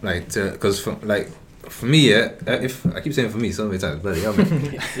where for me, if I keep saying for me so many times, bloody hell,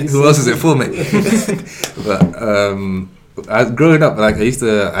 who else is it for me? But growing up, like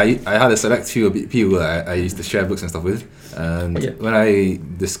I had a select few people that I used to share books and stuff with, and when I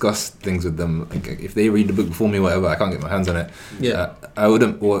discuss things with them, like if they read the book before me, or whatever, I can't get my hands on it. I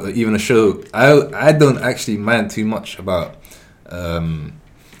wouldn't, or even a show. I don't actually mind too much about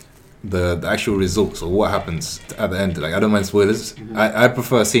the actual results or what happens at the end. Like I don't mind spoilers. I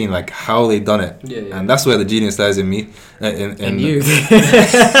prefer seeing like how they done it, and that's where the genius lies in me. In you.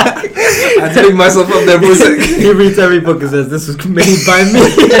 I'm telling myself up there for a second. He reads every book and says, "This was made by me."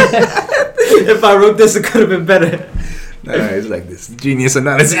 If I wrote this, it could have been better. Nah, it's like this genius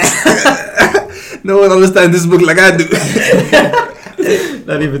analysis. No one understands this book like I do.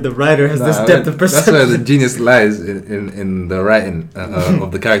 Not even the writer has this depth of perception. That's where the genius lies in the writing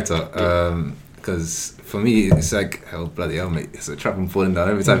of the character. Because for me, it's like, oh bloody hell, mate! It's a trap I'm falling down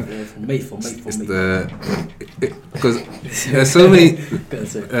every time. Because there's so many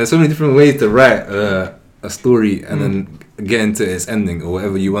different ways to write a story and then get into its ending or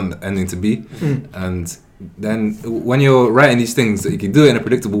whatever you want the ending to be, and then when you're writing these things, you can do it in a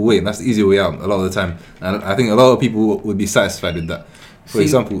predictable way, and that's the easier way out a lot of the time. And I think a lot of people would be satisfied with that. For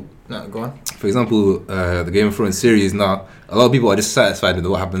example, go on. For example, the Game of Thrones series now, a lot of people are just satisfied with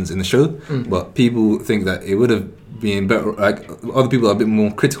what happens in the show, but people think that it would have been better. Like other people are a bit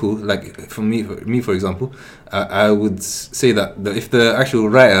more critical. Like for me, for example, I would say that if the actual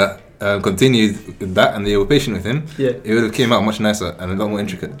writer continued with that and they were patient with him, it would have came out much nicer and a lot more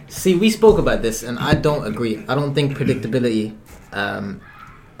intricate. See, we spoke about this, and I don't agree. I don't think predictability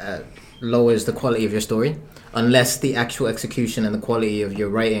lowers the quality of your story, unless the actual execution and the quality of your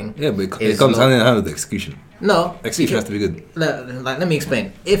writing. Yeah, but it comes hand in hand with the execution. No, execution has to be good. Let me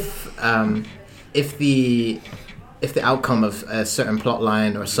explain. If the outcome of a certain plot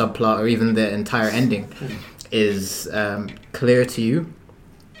line or subplot or even the entire ending is clear to you,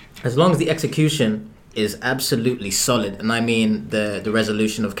 as long as the execution is absolutely solid, and I mean the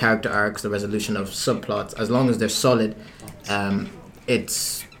resolution of character arcs, the resolution of subplots, as long as they're solid,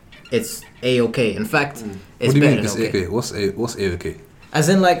 it's A-okay. In fact, it's better than okay. What's A-okay? As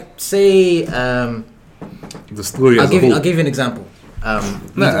in, like, say, the story as a whole. I'll give you an example. By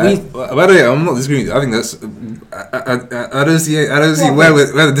the way, I'm not disagreeing. I think that's. I don't see where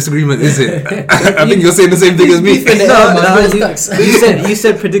the disagreement is. I think you're saying the same thing as me. You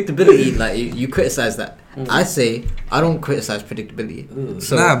said predictability. Like you criticize that. I say I don't criticize predictability.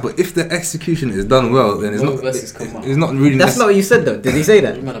 So, but if the execution is done well, then it's not really. That's not what you said though. Did he say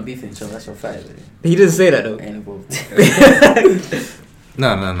that? You might not beefing, so that's your fact. He didn't say that though. No.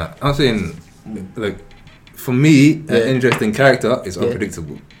 I'm saying like. For me, an interesting character is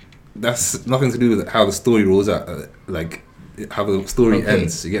unpredictable. That's nothing to do with how the story rolls out, like how the story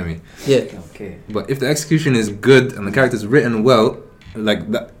ends. You get me? Yeah. Okay. But if the execution is good and the character's written well, like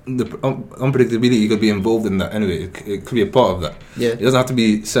that, the unpredictability could be involved in that anyway. It could be a part of that. Yeah. It doesn't have to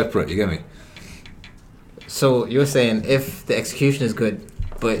be separate. You get me? So you're saying if the execution is good,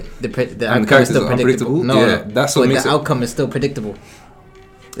 but the outcome is still predictable? No, that's what makes the outcome is still predictable.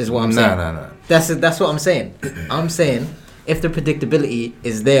 Is what I'm saying. No. That's what I'm saying. I'm saying if the predictability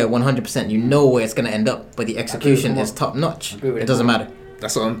is there 100%, you know where it's gonna end up, but the execution is top notch. It doesn't matter.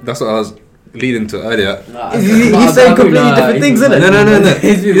 That's what I was leading to earlier. He's saying completely different things, isn't it? No.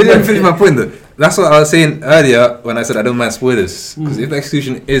 You didn't finish my point though. That's what I was saying earlier when I said I don't mind spoilers. Because if the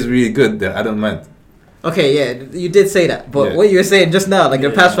execution is really good, then I don't mind. Okay, yeah, you did say that, but what you were saying just now, like the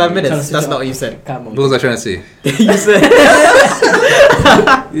past 5 minutes, that's not what you said. What was I trying to say? You said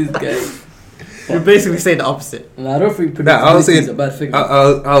This guy. you're basically saying the opposite. I don't think predictability is a bad thing.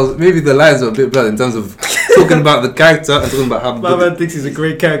 I was maybe the lines are a bit blurred in terms of talking about the character and talking about how. My man thinks he's a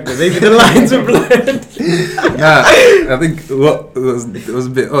great character. Maybe the lines are blurred. I think what was a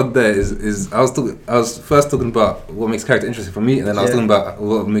bit odd there is I was first talking about what makes character interesting for me, and then I was talking about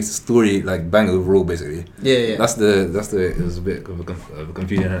what makes the story like bang overall, basically. Yeah. That's the it was a bit of a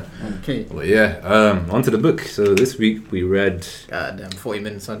confusion. Okay. But yeah, onto the book. So this week we read. God damn, 40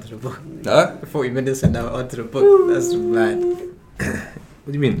 minutes onto the book. 40 minutes and now onto the book. That's mad. What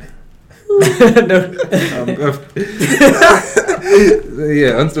do you mean? No. So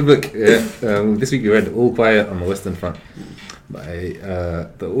yeah, onto the book. Yeah, this week we read All Quiet on the Western Front by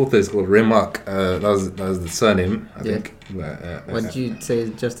the author is called Remark. That was the surname, I think. What did you say?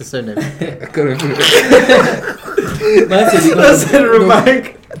 Just the surname? I couldn't. That's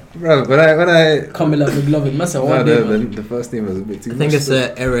Remark. Bro, when I Camilla McLovin, the first name was a bit too. I think it's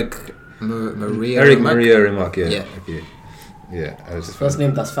Eric Maria. Eric Maria Remark. Yeah. Okay. Yeah, first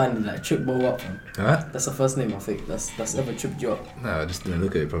name that's fine, like trip bow up. Huh? That's the first name I think that's ever tripped you up. No, I just didn't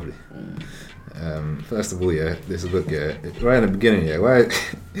look at it properly. First of all, this book, right in the beginning, why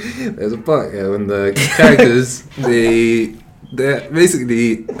there's a part, when the characters they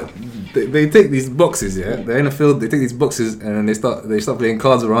basically they take these boxes, they're in a field, they take these boxes and then they start playing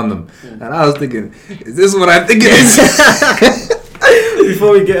cards around them, and I was thinking, is this what I think it is?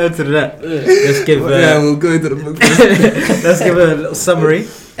 Before we get into that, let's give we'll go into the book. Let's give a little summary.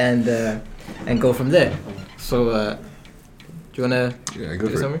 and go from there. So, do you wanna Go do the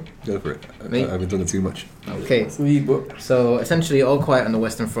for summary? it. Go for it. Me? I've been talking too much. Okay. Sweet, bro. So essentially, All Quiet on the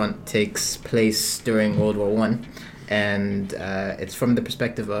Western Front takes place during World War One, and it's from the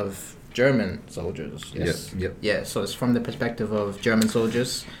perspective of German soldiers. Yes. Yep. Yeah. So it's from the perspective of German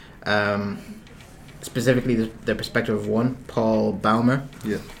soldiers, specifically the perspective of one, Paul Baumer,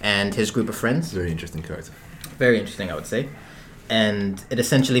 and his group of friends. Very interesting character. Very interesting, I would say. And it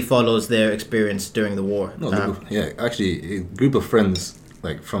essentially follows their experience during the war. No, actually, a group of friends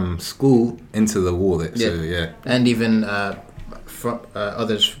like from school into the war. And even from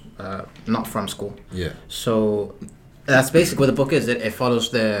others not from school. Yeah. So that's basically what the book is. It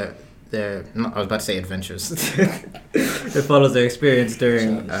follows their I was about to say adventures. It follows their experience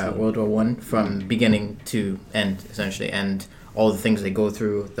during World War One from beginning to end, essentially, and all the things they go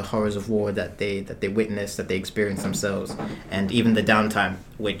through, the horrors of war that they witness, that they experience themselves, and even the downtime,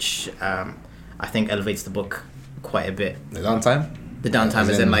 which I think elevates the book quite a bit. The downtime? The downtime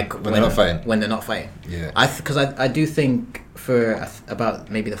is in like when they're not fighting. When they're not fighting. Yeah. Because I do think for about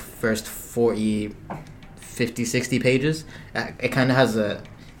maybe the first 40, 50, 60 pages, it kind of has a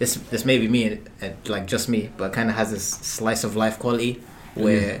this may be me, like just me, but it kind of has this slice of life quality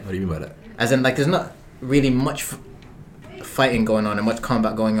where. What do you mean by that? As in, like, there's not really much fighting going on and much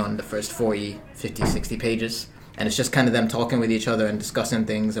combat going on in the first 40, 50, 60 pages. And it's just kind of them talking with each other and discussing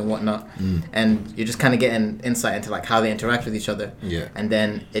things and whatnot. And you're just kind of getting insight into, like, how they interact with each other. Yeah. And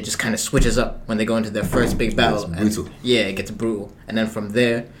then it just kind of switches up when they go into their first big battle. It's brutal. It gets brutal. And then from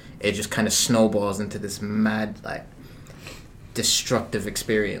there, it just kind of snowballs into this mad, like, destructive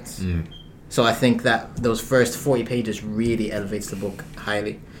experience. So I think that those first 40 pages really elevates the book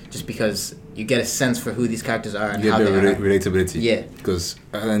highly. Just because you get a sense for who these characters are and you how get they a bit are. of relatability. Yeah. Because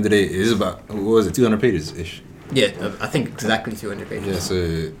at the end of the day, it is about, what was it, 200 pages-ish? Yeah, I think exactly 200 pages. Yeah,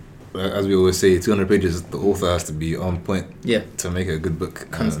 so as we always say, 200 pages, the author has to be on point to make a good book.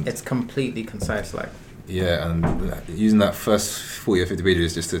 It's completely concise, like. Yeah, and using that first 40 or 50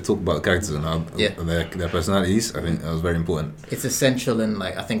 pages just to talk about characters and how their personalities, I think that was very important. It's essential in,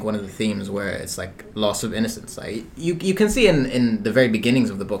 like, I think one of the themes where it's like loss of innocence. Like you can see in the very beginnings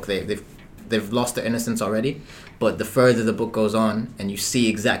of the book they've lost their innocence already, but the further the book goes on and you see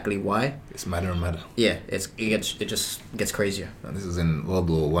exactly why, it's madder and madder. Yeah, it just gets crazier. And this is in World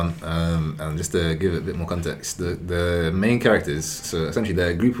War One, and just to give it a bit more context, the main characters, so essentially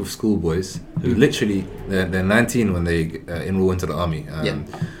they're a group of schoolboys who literally they're 19 when they enroll into the army.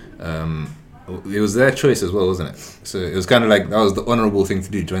 It was their choice as well, wasn't it? So it was kind of like that was the honourable thing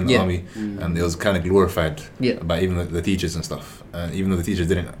to do, join the army, and it was kind of glorified by even the teachers and stuff. Even though the teachers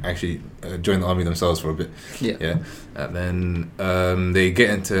didn't actually join the army themselves for a bit. And then they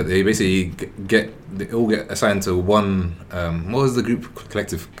all get assigned to one. What was the group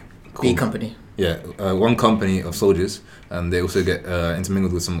collective called? B Company. Yeah, one company of soldiers, and they also get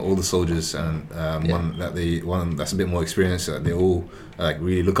intermingled with some older soldiers, and one that's a bit more experienced that they all like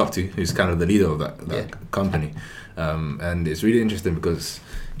really look up to, who's kind of the leader of that company. And it's really interesting because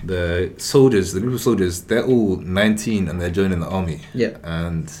the group of soldiers, they're all 19 and they're joining the army. Yeah,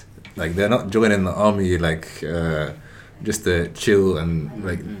 and like they're not joining the army like just to chill and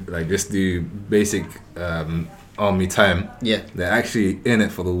like just do basic. Army time. Yeah, they're actually in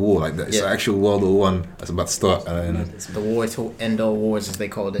it for the war. Like it's the actual World War One that's about to start. And it's the war to end all wars, as they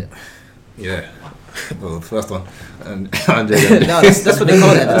called it. Yeah, well, the first one. And I'm joking. No, that's what they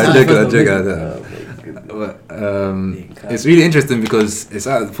called it. I'm joking. But it's really interesting because it's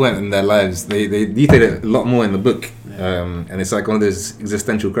at the point in their lives they detail it a lot more in the book. And it's like one of those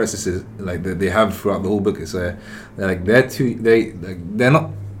existential crises like that they have throughout the whole book. It's they're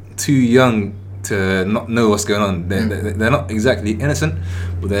not too young to not know what's going on. They're not exactly innocent,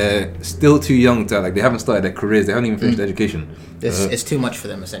 but they're still too young to they haven't started their careers. They haven't even finished education. It's too much for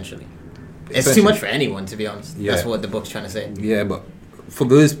them essentially. It's too much for anyone, to be honest. Yeah. That's what the book's trying to say. Yeah, but for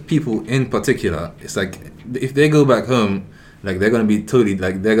those people in particular, it's like if they go back home, like they're gonna be totally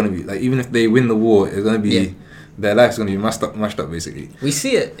they're gonna be even if they win the war, it's gonna be their life's gonna be mashed up basically. We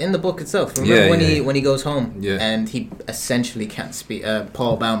see it in the book itself. Remember when he goes home and he essentially can't speak.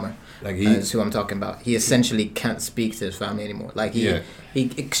 Paul Baumer. Is who I'm talking about. He essentially can't speak to his family anymore. Like he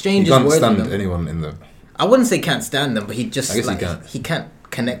exchanges words with them. He can't stand anyone in the. I wouldn't say can't stand them, but he just he can't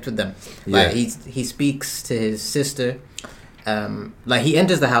connect with them. Like he speaks to his sister. Like he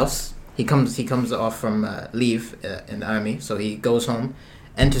enters the house. He comes off from leave in the army, so he goes home,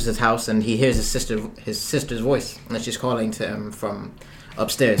 enters his house, and he hears his sister's voice, and she's calling to him from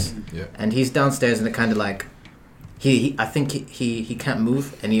upstairs. Yeah. And he's downstairs, and it kind of like. I think he can't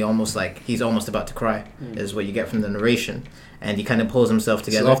move, and he's almost about to cry. Is what you get from the narration, and he kind of pulls himself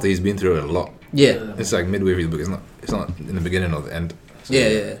together. So after he's been through it a lot. Yeah, it's like midway through the book. It's not in the beginning or the end. So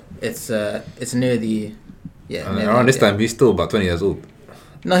yeah. It's near the And around this time, he's still about 20 years old.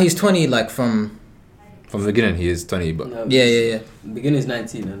 No, he's 20. Like from the beginning, he is 20. But No, yeah. The beginning is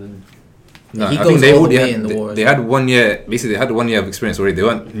 19, and then no, he I goes think they all the already way had, in the war. they had 1 year. Basically, they had 1 year of experience already. They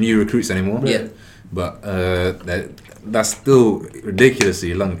weren't new recruits anymore. Yeah. But that's still ridiculously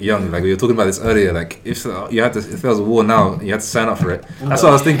young. Like we were talking about this earlier. Like if there was a war now, you had to sign up for it. That's what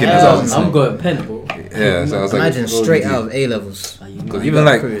I was thinking. I'm going pen, bro. Yeah, so I was imagine like, straight out of A levels. Because even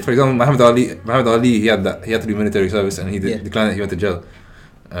like, for example, Muhammad Ali, he had to do military service, and he declined it. He went to jail,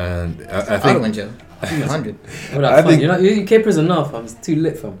 and I think I went jail. 100. Well, I think you keep prison enough. I'm too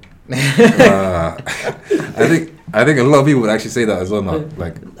lit for him. I think a lot of people would actually say that as well now.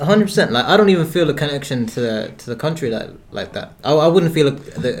 Like 100%. Like I don't even feel a connection to the country like that. I wouldn't feel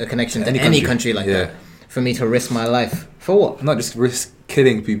a connection to any country like that. For me to risk my life for what? Not just risk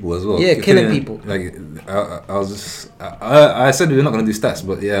killing people as well. Yeah, killing people. Like I said we're not going to do stats,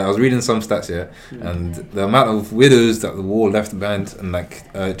 but yeah, I was reading some stats here, and the amount of widows that the war left behind, and like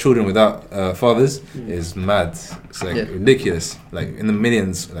children without fathers, is mad. It's like ridiculous. Like in the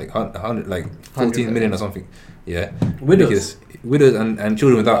millions, like 100, like 14 million or something. Yeah, widows, and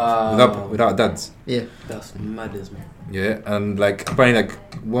children without dads. Yeah, that's madness, man. Yeah, and like apparently like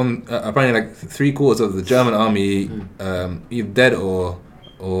 3/4 of the German army either dead or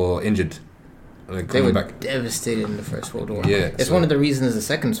injured. Like they were back. devastated in the First World War. Yeah, it's one of the reasons the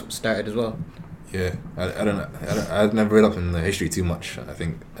second started as well. Yeah, I don't know. I've never read up in the history too much. I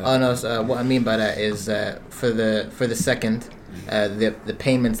think. What I mean by that is for the second, the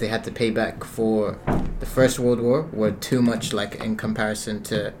payments they had to pay back for the First World War were too much, like in comparison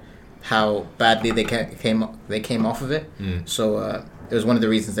to how badly they came off of it. So it was one of the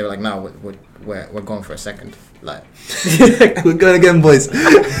reasons they were like, no, we're going for a second. Like we're going again, boys.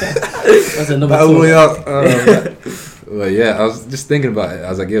 That's another Well, yeah, I was just thinking about it. I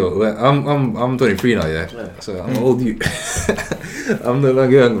was like, yo, I'm 23 now, yeah. So I'm an old youth. I'm no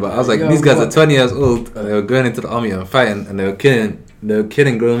longer young, but I was like, these guys are 20 years old, and they were going into the army and fighting, and they were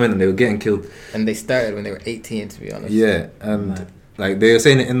killing grown men, and they were getting killed. And they started when they were 18, to be honest. Yeah, and like they were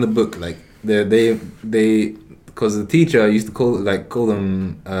saying it in the book, like they because the teacher used to call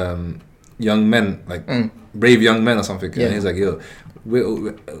them young men, like brave young men or something. Yeah. And he's like, yo,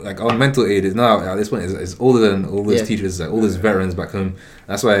 we're like our mental age is now at this point is older than all those teachers, like all those veterans back home.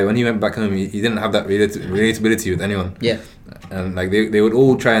 That's why when he went back home, he didn't have that relatability with anyone. Yeah. And like they would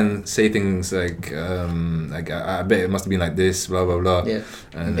all try and say things like I bet it must have been like this, blah blah blah. Yeah.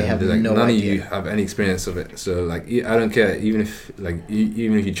 And they have like no none idea. of you have any experience of it, so like I don't care. Even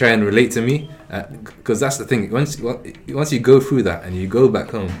if you try and relate to me, because that's the thing. Once you go through that and you go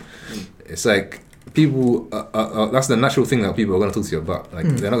back home, it's like people. That's the natural thing that people are going to talk to you about. Like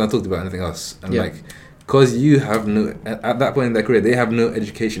they're not going to talk about anything else. And like, because you have no at that point in their career, they have no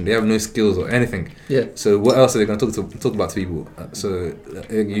education, they have no skills or anything. Yeah. So what else are they going to talk about to people? So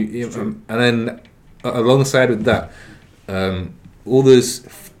and then alongside with that, all those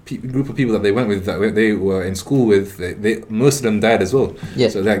group of people that they went with, that they were in school with, they most of them died as well. Yeah.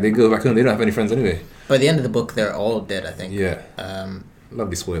 So like they go back home, they don't have any friends anyway. By the end of the book, they're all dead, I think. Yeah.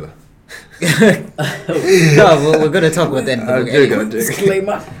 Lovely spoiler. No, we're going to talk about that in the book anyway.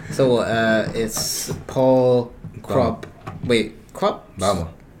 Disclaimer. So it's Paul Krop. Wait, Krop? Baumer.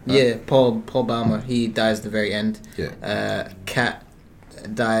 Yeah, Paul Baumer. He dies at the very end. Yeah. Kat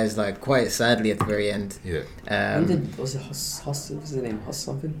dies like quite sadly at the very end. Yeah. Was it Huss? What's his name? Huss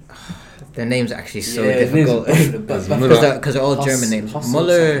something? Their names are actually so difficult because they're all German names.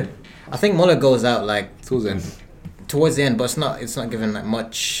 Muller. I think Muller goes out like towards the end, but it's not given like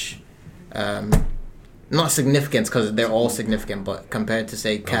much. Not significance because they're all significant, but compared to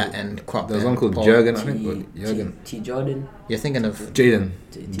say Kat and Krop. There's one called Jürgen, I think. Jürgen. T. Jordan. You're thinking of Jaden.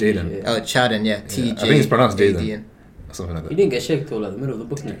 Oh, Chaden, yeah. T. I think it's pronounced Jaden. Or something like that. He didn't get shaken till like the middle of the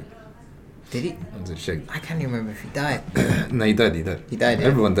book, man. Did he? I can't even remember if he died. No, he died. He died. Yeah.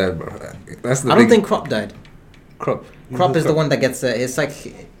 Everyone died, bro. That's the. I don't think Krop died. Krop is the one that gets. It's like,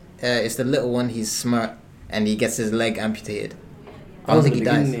 it's the little one. He's smart and he gets his leg amputated. I don't think he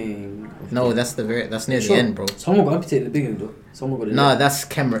dies. No, that's near the end, bro. Someone got amputated at the beginning, though. Someone got it. No, that's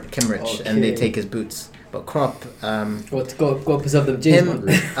Kemmerich, and they take his boots. But Krop, go preserve them James Bond.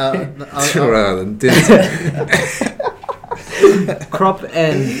 Krop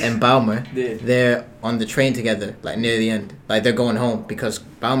and Baumer, they're on the train together, like near the end. Like they're going home because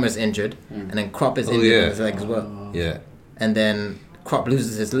Baumer's injured, and then Krop is injured in his leg as well. Yeah. And then Crop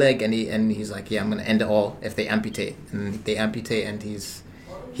loses his leg, and he's like, yeah, I'm gonna end it all if they amputate. And they amputate, and he's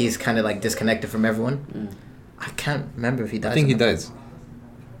kind of like disconnected from everyone. I can't remember if he dies. I think he dies.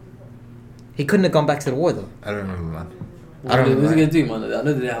 He couldn't have gone back to the war though. I don't remember, man. What's he gonna do, man? I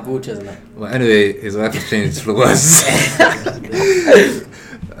know they have wheelchairs and that. Well, anyway, his life has changed for the worse.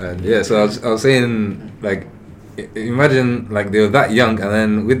 And yeah, so I was saying, like, imagine like they were that young, and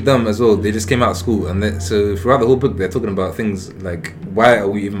then with them as well, they just came out of school, and so throughout the whole book, they're talking about things like, why are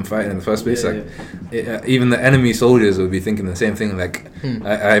we even fighting in the first place? Even the enemy soldiers would be thinking the same thing. Like,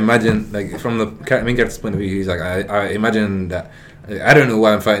 I imagine, like, from the main character's point of view, he's like, I imagine that. I don't know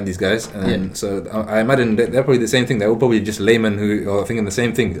why I'm fighting these guys, and so I imagine that they're probably the same thing. They're all probably just laymen who are thinking the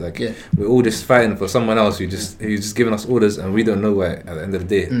same thing. Like, we're all just fighting for someone else who's just giving us orders, and we don't know why at the end of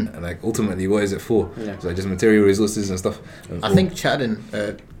the day. And like, ultimately, what is it for? It's like just material resources and stuff. I think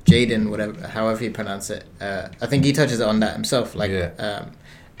Jaden, whatever, however you pronounce it, I think he touches on that himself. Like,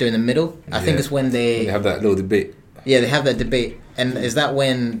 during the middle, I think it's when they have that little debate. Yeah, they have that debate, and is that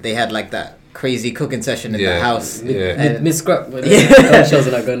when they had like that crazy cooking session in the house? Mid scrap when the shells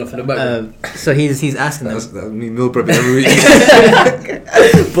are like going off in the back. So he's asking them. That me meal prepping every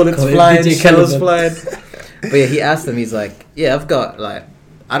week. Bullets flying, shells flying. But yeah, he asked them. He's like, yeah, I've got like,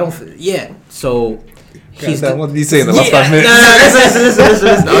 I don't. So he's. What did he say in the last 5 minutes? No,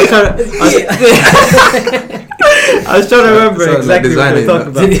 listen. I was trying to remember exactly what we talked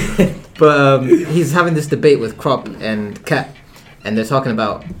about. But he's having this debate with Crop and Kat. And they're talking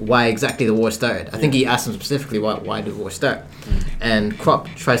about why exactly the war started. I think he asked them specifically why did the war start. And Crop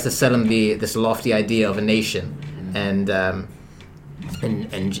tries to sell him this lofty idea of a nation, and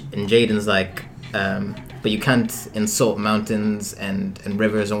Jaden's like, but you can't insult mountains and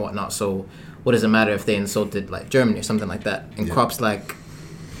rivers and whatnot. So what does it matter if they insulted like Germany or something like that? And Crop's like,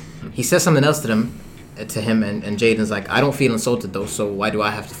 he says something else to him, and Jaden's like, I don't feel insulted though, so why do I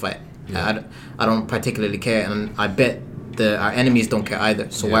have to fight? I don't particularly care, and I bet our enemies don't care either,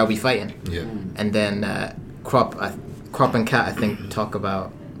 so why are we fighting? And then Crop and Kat, I think, talk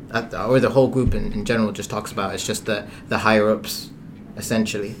about, or the whole group in general just talks about, it's just the higher ups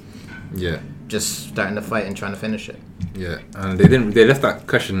essentially just starting to fight and trying to finish it. And they left that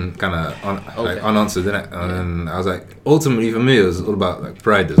question kind of unanswered, didn't it? And I was like, ultimately for me it was all about like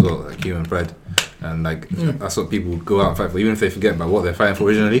pride as well, like human pride. And like that's what people go out and fight for, even if they forget about what they're fighting for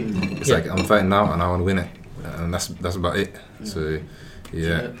originally. It's like, I'm fighting now and I want to win it. And that's about it. So, Do you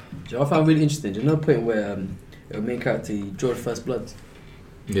know what I found really interesting? Do you know the point where the main character he drew first blood?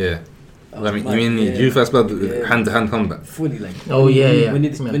 Yeah. I mean, you mean he drew first blood hand to hand combat? Fully, like. When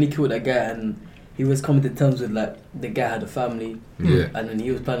he killed that guy, and he was coming to terms with like the guy had a family, and then he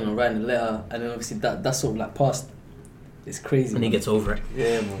was planning on writing a letter, and then obviously that's sort of like past. It's crazy. And he gets over it.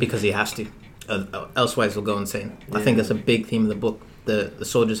 Man. Because he has to. Elsewise, he'll go insane. I think that's a big theme of the book. The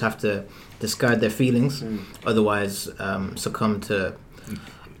soldiers have to discard their feelings, otherwise succumb to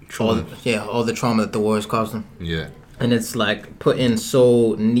all the trauma that the war has caused them. And it's like put in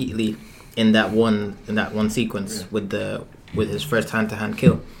so neatly in that one sequence with his first hand-to-hand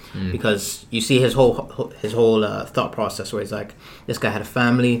kill, because you see his whole thought process where he's like, this guy had a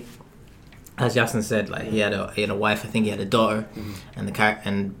family, as Yasin said, like he had a wife, I think he had a daughter,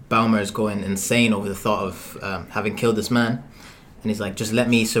 and Baumer is going insane over the thought of having killed this man. And he's like, just let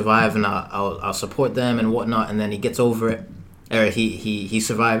me survive, and I'll support them and whatnot. And then he gets over it, or he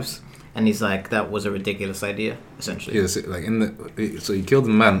survives, and he's like, that was a ridiculous idea, essentially. Yeah, so, like so he killed the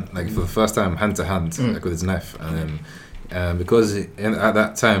man like for the first time hand to hand, like with his knife, and then because at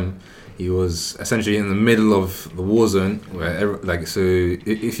that time he was essentially in the middle of the war zone, where so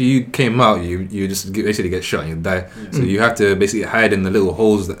if you came out, you just basically get shot and you die. So you have to basically hide in the little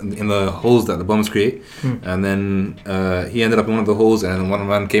holes that the bombs create. And then he ended up in one of the holes, and then one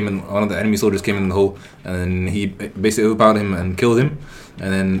of the enemy soldiers came in the hole, and then he basically overpowered him and killed him.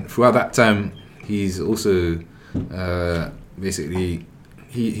 And then throughout that time, he's also basically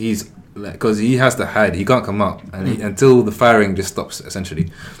he's because he has to hide, he can't come out, and until the firing just stops, essentially.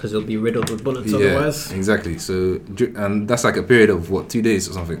 Because he'll be riddled with bullets otherwise. Exactly. So, and that's like a period of 2 days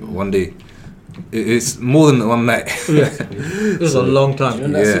or something, 1 day. It's more than 1 night. This is a long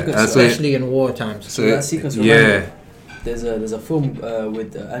time. Especially in war times. So that sequence, there's a film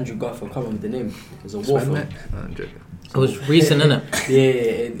with Andrew Garfield, I can't remember the name. There's a war film. It was recent, innit?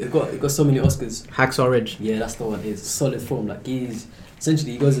 It got so many Oscars. Hacksaw Ridge. Yeah, that's the one. It's a solid film. Like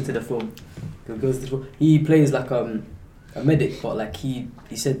essentially he goes into the film. He plays like a medic, but like he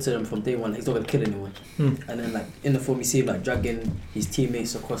said to them from day one, he's not gonna kill anyone. And then like in the film, you see him like dragging his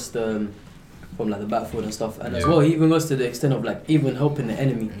teammates across from like the battlefield and stuff. And as well, he even goes to the extent of like even helping the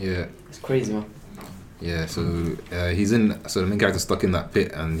enemy. Yeah, it's crazy, man. Yeah, so he's in. So the main character's stuck in that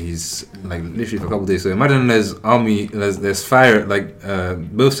pit, and he's like literally for a couple of days. So imagine there's fire. Like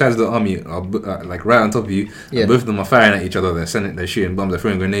both sides of the army are like right on top of you. Yeah. And both of them are firing at each other. They're shooting bombs. They're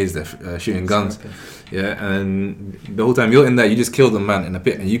throwing grenades. They're shooting guns. Yeah, and the whole time you're in there, you just killed a man in a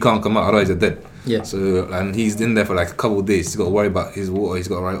pit, and you can't come out. Otherwise, you're dead. Yeah. So and he's in there for like a couple of days. He's got to worry about his water. He's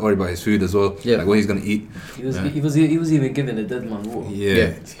got to worry about his food as well. Yeah. Like what he's gonna eat. He was even giving a dead man water. Yeah.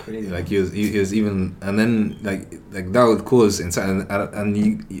 It's crazy. Like he was even, and then like that would cause inside, and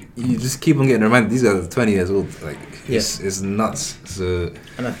you just keep on getting reminded. These guys are 20 years old. Like it's nuts. So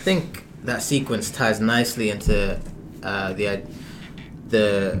and I think that sequence ties nicely into the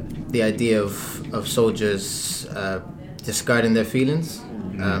idea of soldiers discarding their feelings.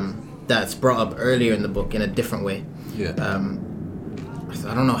 That's brought up earlier in the book in a different way. Yeah.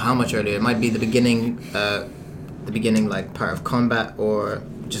 I don't know how much earlier. It might be the beginning like part of combat or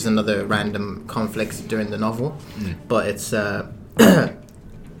just another random conflict during the novel. But it's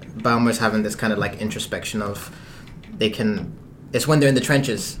Baumer's having this kind of like introspection of it's when they're in the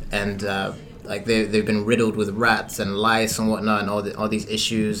trenches and like they've been riddled with rats and lice and whatnot and all these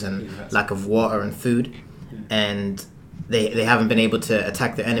issues and lack of water and food, and they haven't been able to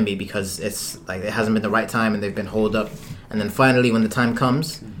attack their enemy because it's like it hasn't been the right time and they've been holed up. And then finally, when the time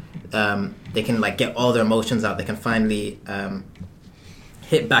comes, they can like get all their emotions out. They can finally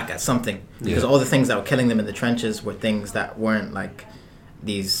hit back at something because all the things that were killing them in the trenches were things that weren't like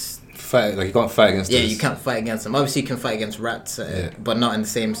these. Fight, like you can't fight against. Yeah, you can't fight against them. Obviously, you can fight against rats, but not in the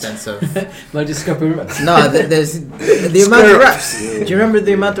same sense of. Not just scrapping rats. No, there's the amount of rats. Do you remember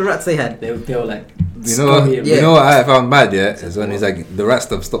the amount of rats they had? They were like. You know what I found bad, is when it's like the rat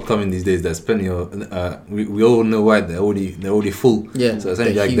stuff stopped coming these days. There's plenty of we all know why they're already full. Yeah, so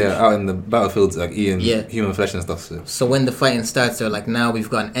essentially like they're out in the battlefields like eating human flesh and stuff. So when the fighting starts, they're like, now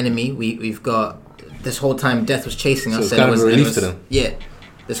we've got an enemy. We've got this whole time death was chasing us. So it's kind of a relief to them. Yeah,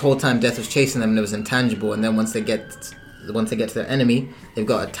 this whole time death was chasing them and it was intangible. And then once they get to their enemy, they've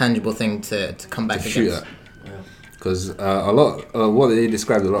got a tangible thing to come back against. Shoot at. Because a lot what they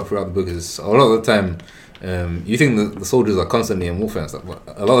described a lot throughout the book is a lot of the time you think the soldiers are constantly in warfare and stuff, but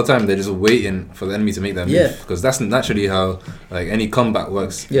a lot of the time they're just waiting for the enemy to make their move, because that's naturally how like any combat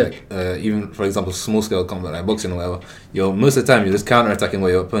works. Like, even for example small scale combat like boxing or whatever, most of the time you're just counter attacking what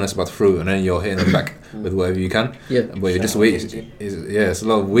your opponent's about to throw and then you're hitting them back with whatever you can. But you're just waiting. It's a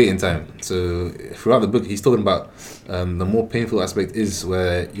lot of waiting time. So throughout the book he's talking about the more painful aspect is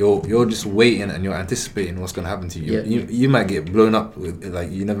where you're just waiting and you're anticipating what's going to happen to you. You might get blown up with, like,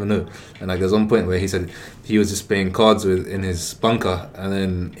 you never know. And like there's one point where he said he was just playing cards in his bunker, and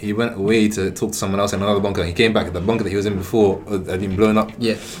then he went away to talk to someone else in another bunker. He came back, the bunker that he was in before had been blown up.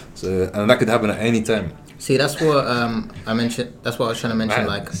 So and that could happen at any time. See, that's what I mentioned. That's what I was trying to mention.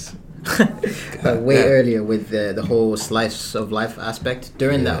 Way earlier with the whole slice of life aspect.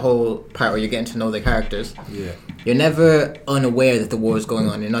 During that whole part where you're getting to know the characters, you're never unaware that the war is going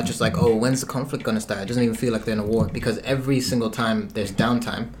on. You're not just like, oh, when's the conflict going to start? It doesn't even feel like they're in a war, because every single time there's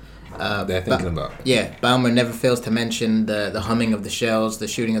downtime, they're thinking about. Baumer never fails to mention the humming of the shells, the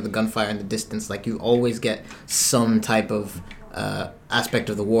shooting of the gunfire in the distance. Like, you always get some type of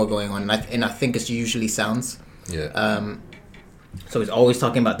aspect of the war going on, and I think it's usually sounds. So he's always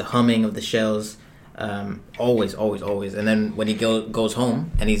talking about the humming of the shells, always. And then when he goes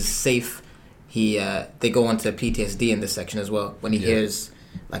home and he's safe, they go on to PTSD in this section as well. When he hears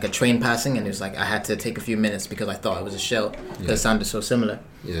like a train passing, and he's like, I had to take a few minutes because I thought it was a shell because it sounded so similar.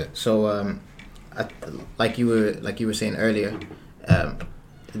 So like you were saying earlier,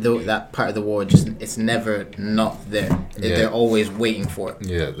 that part of the war it's never not there. They're always waiting for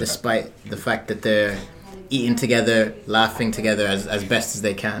it. Despite the fact that they're eating together, laughing together as best as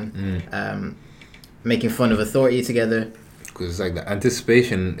they can, making fun of authority together. Because like the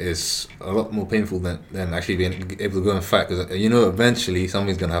anticipation is a lot more painful than actually being able to go and fight, because eventually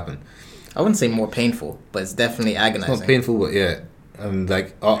something's gonna happen. I wouldn't say more painful, but it's definitely agonizing. It's not painful, but and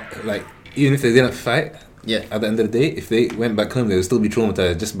like even if they didn't fight, at the end of the day, if they went back home, they would still be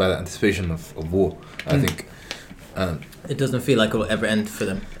traumatized just by the anticipation of war. I think. It doesn't feel like it will ever end for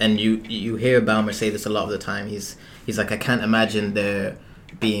them. And you hear Baumer say this a lot of the time. He's like, I can't imagine there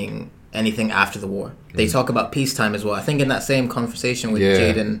being anything after the war. They talk about peacetime as well. I think in that same conversation with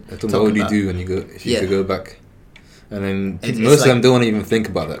Jaden. What would you do when you go, if you could go back? And then most of them don't want to even think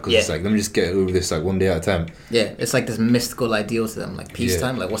about that, because it's like, let me just get over this like one day at a time. It's like this mystical ideal to them, like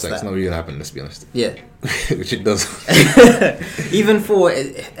peacetime. Like, what's that? It's not really gonna happen, let's be honest. Which it does. Even for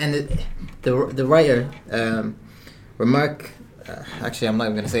the writer, Remarque. Actually, I'm not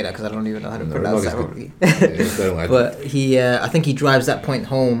even going to say that because I don't even know how to pronounce that properly. But I think he drives that point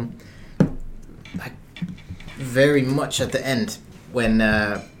home. Like, very much at the end when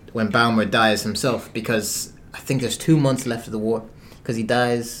Baumer dies himself, because I think there's 2 months left of the war, because he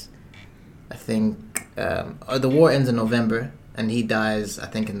dies, I think, the war ends in November and he dies, I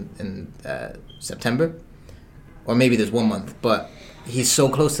think, in September, or maybe there's 1 month, but he's so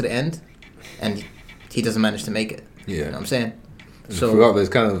close to the end and he doesn't manage to make it. Yeah. You know what I'm saying? And So throughout, there's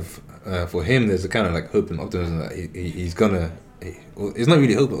kind of for him, there's a kind of like hope and optimism that he's gonna. Well, it's not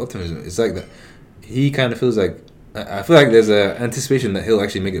really hope or optimism. It's like that he kind of feels like. I feel like there's a anticipation that he'll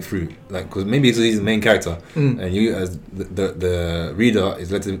actually make it through, like, because maybe he's the main character, and you as the reader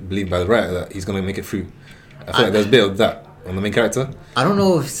is led to believe by the writer that he's gonna make it through. I feel like there's a bit of that on the main character. I don't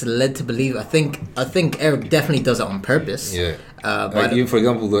know if it's led to believe. I think Eric definitely does it on purpose. Yeah. But Like even for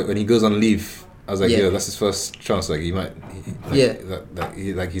example, like, when he goes on leave, I was like, Yeah. yeah, that's his first chance. Like he might, Yeah.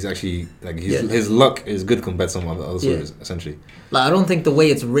 he's actually like Yeah. his luck is good compared to some other Yeah. stories, essentially. Like, I don't think the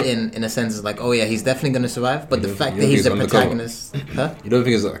way it's written, in a sense, is like, oh yeah, he's definitely gonna survive. But the You fact don't that he's the think he's undercover? protagonist, huh? You don't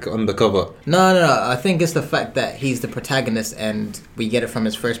think it's like undercover? No. I think it's the fact that he's the protagonist, and we get it from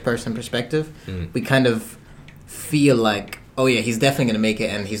his first person perspective. We kind of feel like, oh yeah, he's definitely gonna make it,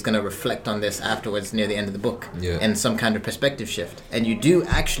 and he's gonna reflect on this afterwards near the end of the book, Yeah. and some kind of perspective shift. And you do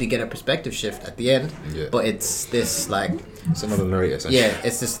actually get a perspective shift at the end, Yeah. but it's this like, It's another narrator, essentially. yeah,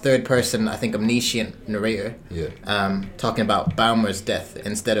 it's this third person, I think, omniscient narrator. Yeah. Talking about Baumer's death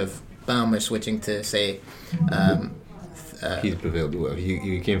instead of Baumer switching to say, He prevailed. Well,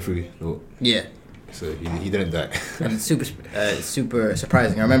 he came through. Well, yeah, so he didn't die. and super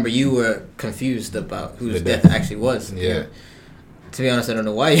surprising. I remember you were confused about whose The death death. actually was. Yeah. To be honest, I don't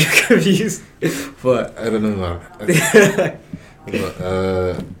know why you're confused, but I don't know, man.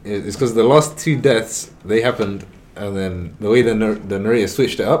 But it's because the last two deaths they happened, and then the way the narrator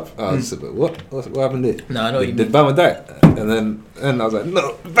switched it up, I was just like, what happened there? No, I know what you Did mean. Baumer die? And I was like,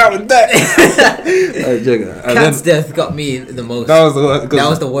 no, Baumer died. I was joking. And Cat's then death got me the most. that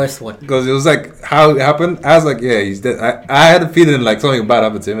was the worst one. because it was like how it happened. I was like, yeah, he's dead. I had a feeling like something bad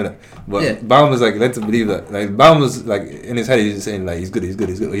happened to him, innit? But Yeah. Baum was like led to believe that. Like Baum was like in his head, he's just saying like he's good. He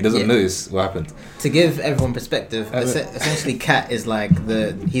doesn't Yeah. notice what happened. To give everyone perspective, And essentially, Cat is like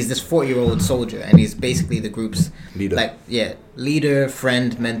he's this 40-year-old soldier, and he's basically the group's Leader. leader,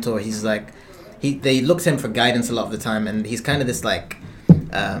 friend, mentor. He's like they look to him for guidance a lot of the time, and he's kind of this like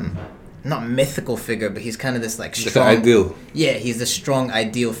not mythical figure, but he's kind of this like Just strong ideal. Yeah, he's the strong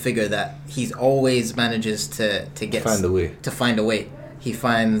ideal figure that he's always manages to get Find a way. to find a way. He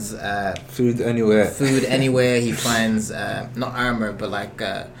finds Food anywhere. food anywhere. He finds not armor, but like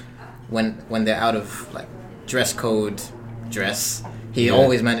when they're out of like dress code dress, he Yeah.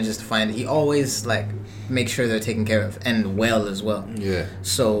 always manages to find it. He always like makes sure they're taken care of, and well as well. Yeah.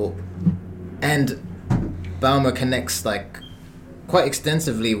 So, and Baumer connects like quite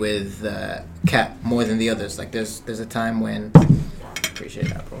extensively with Cat more than the others. Like there's a time when appreciate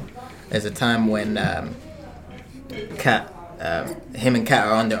that, bro. There's a time when Cat. Him and Kat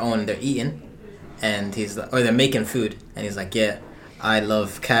are on their own and they're eating, and he's like, or they're making food, and he's like, yeah, I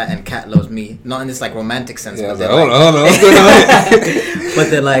love Kat and Kat loves me, not in this like romantic sense, Yeah, I but was they're like, like, hold on, what's going on here? but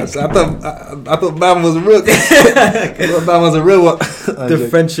they're like, I thought Bam was a real. I thought Bam was a real one. the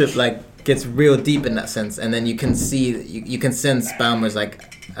friendship like gets real deep in that sense, and then you can see, you can sense Baumer's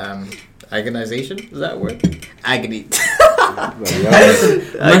like agonization, is that a word? Agony.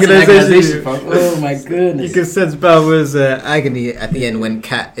 Agonization. Oh my goodness. You can sense Baumer's agony at the end when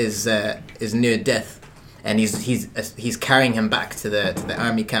Kat is near death, and he's carrying him back to the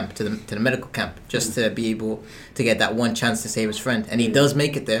army camp, to the medical camp, just to be able to get that one chance to save his friend. And he does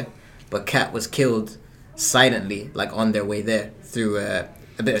make it there, but Kat was killed silently, like on their way there, through a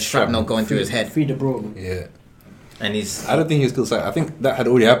bit of shrapnel going through his head. Free the bro. Yeah. And he's I don't think he was killed. I think that had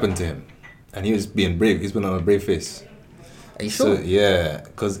already happened to him, and he was being brave. He's been on a brave face. Are you sure? So yeah,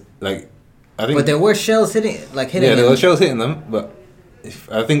 because like I think. But there were shells hitting Yeah, him. there were shells hitting them, but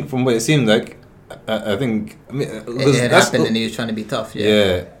I think from what it seemed like, I think It had happened, and he was trying to be tough.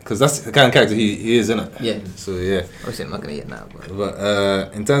 Yeah, because that's the kind of character he is, isn't it? Yeah. So yeah. Obviously, I'm not gonna eat now, but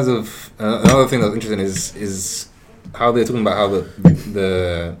But in terms of another thing that's interesting is how they're talking about how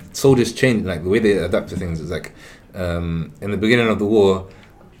the soldiers change, like the way they adapt to things. Is like in the beginning of the war,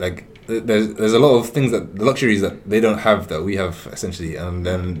 like there's a lot of things that the luxuries that they don't have that we have essentially, and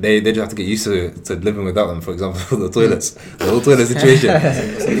then they just have to get used to living without them. For example, the toilets, the whole toilet situation.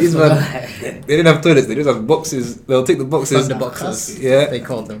 These man, they didn't have toilets; they just have boxes. They'll take the boxes. the boxes, Yeah. they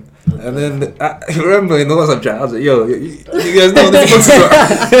called them. And then I remember in the WhatsApp chat, I was like, "Yo, you guys know what these boxes are?"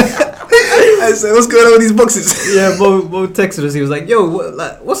 I said, "What's going on with these boxes?" Yeah, Mo texted us. He was like, "Yo,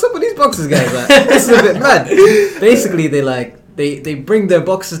 what's up with these boxes, guys? Like, this is a bit mad." Basically, they they bring their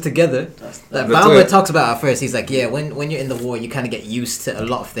boxes together. Like Baumer talks about at first. He's like, yeah, when you're in the war, you kind of get used to a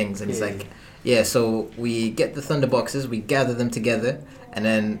lot of things, and he's like, yeah. So we get the thunder boxes, we gather them together, and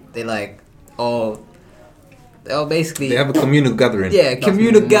then they like all. They'll basically... They have a communal gathering. Yeah,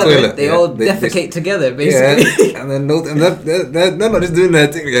 communal gathering. They all defecate together, basically. Yeah, and then they're not just doing their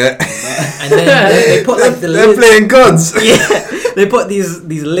thing, yeah. And then they put like the they're lids... playing gods. Yeah, they put these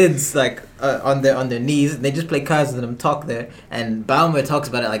lids like on their knees, and they just play cards with them, talk there. And Baumer talks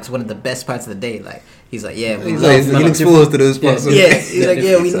about it like it's one of the best parts of the day. Like he's like, yeah, we love... He looks forward to those parts. Yeah, he's like,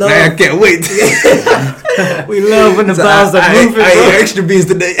 yeah, we love... I can't wait. We love when the bows are moving. I ate extra beans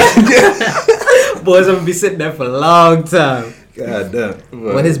today. Boys, I'm gonna be sitting there for a long time. God damn.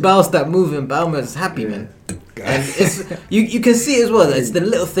 When his bowels start moving, Baumer's happy, man. And it's you can see as well that it's the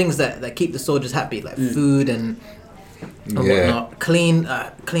little things that keep the soldiers happy, like food and whatnot, clean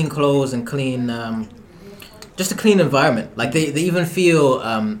clothes and clean just a clean environment. Like they even feel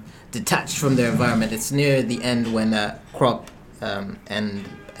detached from their environment. It's near the end when Krop and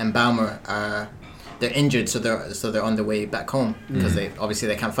Baumer are. They're injured, so they're on their way back home because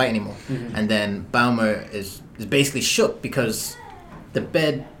they can't fight anymore. And then Baumer is basically shook because the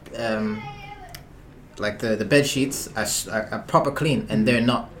bed, like the bed sheets are proper clean and they're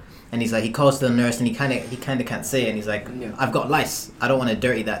not. And he's like, he calls to the nurse and he kind of can't say it. And he's like, I've got lice. I don't want to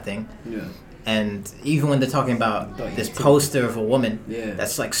dirty that thing. Yeah. And even when they're talking about this poster of a woman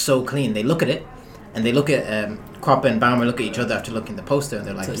that's like so clean, they look at it and they look at. Krop and Baumer look at each other after looking at the poster and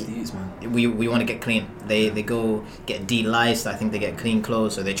they're like, we want to get clean. They go get de-liced. I think they get clean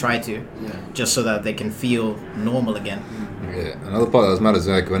clothes, or they try to, just so that they can feel normal again. Yeah, another part that was mad is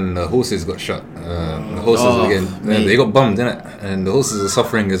like when the horses got shot. The horses they got bummed, innit? And the horses are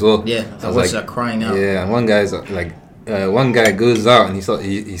suffering as well. Yeah, the horses are crying out. Yeah, and one guy's like, one guy goes out and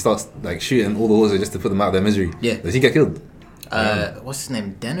he starts like shooting all the horses just to put them out of their misery. Yeah, does he get killed? What's his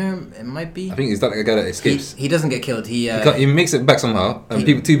name? Denner? It might be. I think he's that guy that escapes. He doesn't get killed. He makes it back somehow, and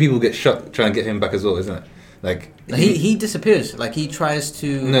two people get shot trying to get him back as well, isn't it? Like he disappears. Like he tries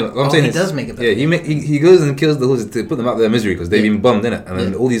to. No, what I'm saying he does make it back. Yeah, he goes and kills the horses to put them out of their misery because they've been bummed, innit? And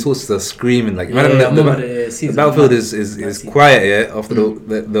then all these horses are screaming. Like the battlefield is quiet, yeah. After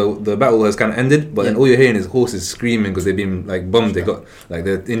the battle has kind of ended, but then all you're hearing is horses screaming because they've been like bummed. They got like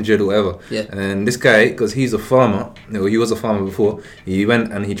they're injured or whatever. Yeah. And this guy, because he's a farmer, he was a farmer before. He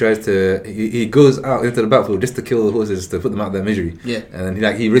went and he tries to. He goes out into the battlefield just to kill the horses to put them out of their misery. Yeah. And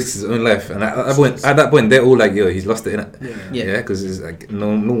he risks his own life. And at that point, they're all like, yo, he's lost it, innit? Yeah, because it's like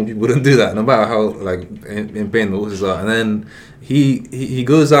no people wouldn't do that, no matter how like in pain the horses are. And then he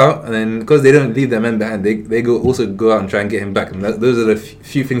goes out, and then because they don't leave their men behind, they go out and try and get him back. And those are the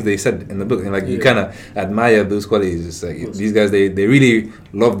few things they said in the book, and like you kind of admire those qualities. It's like these guys, they really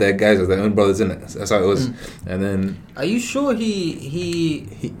love their guys as their own brothers, innit? That's how it was. And then are you sure he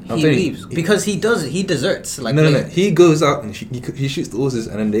leaves? Because he deserts. Like no. He goes out and he shoots the horses,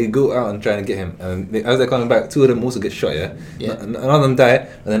 and then they go out and try and get him. And as they're coming back, two of them also get shot. Yeah. None of them die.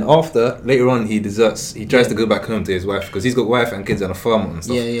 And then later on, he deserts. He tries to go back home to his wife because he's got wife and kids and a farm and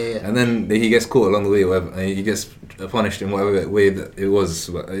stuff. Yeah. And then he gets caught along the way, or whatever, and he gets punished in whatever way that it was.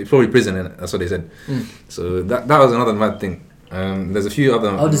 But it's probably prison, innit? That's what they said. So that was another mad thing. There's a few other.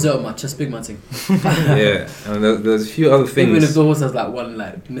 I'll desert my chest big man thing. Yeah, and there's a few other things. Even if the horse has like one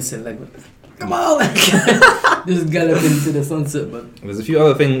like missing leg, come on, just gallop into the sunset. But there's a few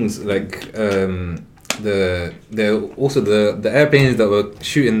other things like the airplanes that were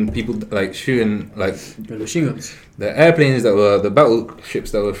shooting people, like shooting like machine guns. The airplanes that were the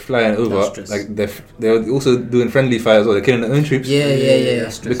battleships that were flying over, like they were also doing friendly fire as well. They're killing their own troops. Yeah.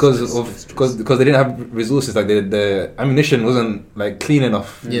 Because they didn't have resources. Like the ammunition wasn't like clean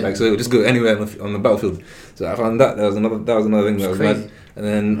enough. Yeah. Like so it would just go anywhere on the battlefield. So I found that was another thing that was mad. And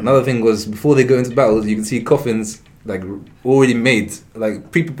then another thing was before they go into battles, you can see coffins like already made,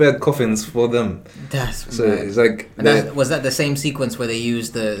 like pre-prepared coffins for them. That's so mad. It's like was that the same sequence where they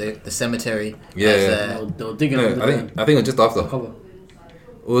used the cemetery? Yeah, they'll dig it. I think it was just after.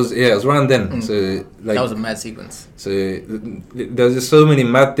 It was around then. So like that was a mad sequence. So there's just so many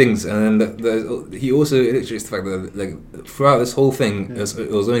mad things, and then he also illustrates the fact that like throughout this whole thing, it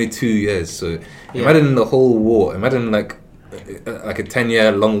was only 2 years. So imagine the whole war. Imagine like a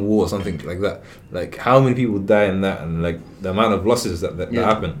 10-year long war or something like that. Like how many people die in that, and like the amount of losses that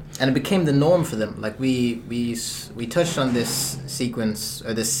happen. And it became the norm for them. Like we touched on this sequence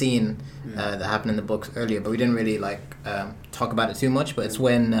or this scene that happened in the books earlier, but we didn't really like talk about it too much. But it's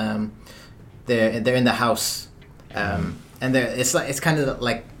when they're in the house, and it's kind of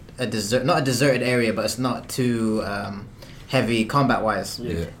like not a deserted area, but it's not too heavy combat wise.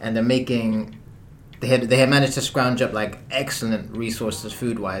 Yeah. And they're making they had managed to scrounge up like excellent resources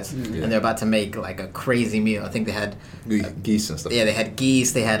food wise, and they're about to make like a crazy meal. I think they had geese and stuff. Yeah, they had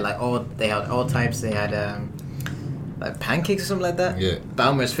geese. They had all types. They had like pancakes or something like that. Yeah.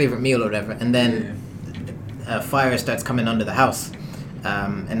 Baumer's favorite meal or whatever, and then fire starts coming under the house,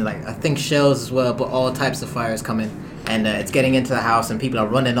 and like I think shells as well, but all types of fires coming. And it's getting into the house, and people are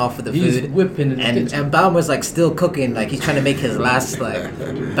running off with the food. He's whipping in the kitchen. And Baumer's like still cooking, like he's trying to make his last like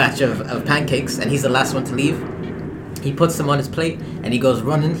batch of pancakes, and he's the last one to leave. He puts them on his plate, and he goes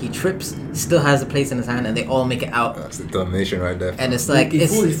running. He trips, still has the plates in his hand, and they all make it out. That's the domination right there. And it's like he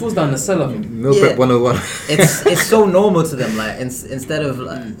falls down the cellar. Meal prep 101. it's so normal to them. Like instead of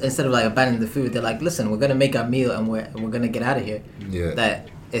like abandoning the food, they're like, listen, we're gonna make our meal, and we're gonna get out of here. Yeah. That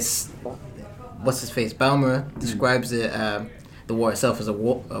it's. What's his face? Baumer describes it, the war itself as a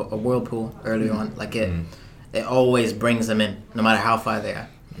whirlpool earlier on. Like it always brings them in, no matter how far they are.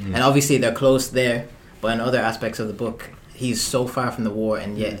 And obviously they're close there, but in other aspects of the book, he's so far from the war,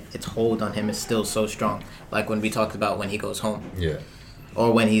 and yet its hold on him is still so strong. Like when we talked about when he goes home. Yeah.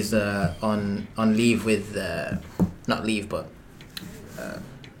 Or when he's on leave with, not leave, but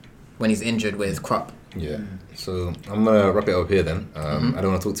when he's injured with Crop. Yeah. So I'm gonna wrap it up here then. I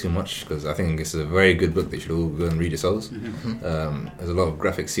don't want to talk too much because I think it's a very good book that you should all go and read yourselves. There's a lot of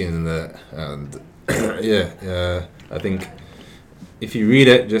graphic scenes in there, and I think if you read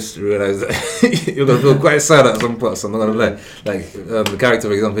it, just realize that you're gonna feel quite sad at some parts. I'm not gonna lie. Like the character,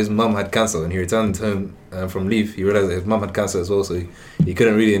 for example, his mum had cancer, and he returned home from leave. He realized that his mum had cancer as well, so he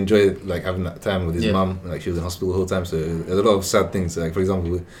couldn't really enjoy like having that time with his mum. Like she was in hospital the whole time, so there's a lot of sad things. Like for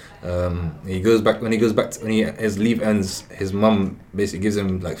example, when his leave ends, his mum basically gives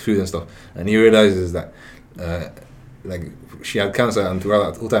him like food and stuff, and he realizes that like she had cancer, and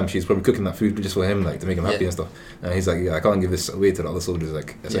throughout that whole time she's probably cooking that food just for him, like to make him happy and stuff. And he's like, I can't give this away to the other soldiers,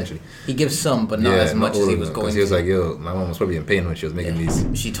 like essentially. He gives some, but not as much as he was going to. He was like, my mom was probably in pain when she was making these.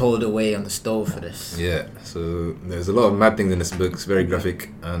 She told away on the stove for this. Yeah, so there's a lot of mad things in this book. It's very graphic,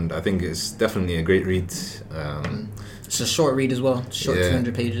 and I think it's definitely a great read. It's a short read as well, short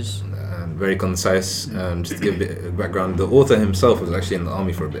 200 pages. And very concise. Just to give a bit of background, the author himself was actually in the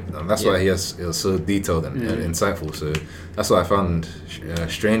army for a bit, and that's why it was so detailed and insightful. So that's what I found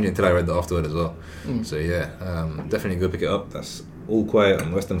strange until I read the afterword as well. So definitely go pick it up. That's All Quiet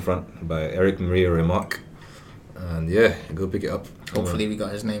on Western Front by Eric Maria Remarque, and go pick it up. Hopefully we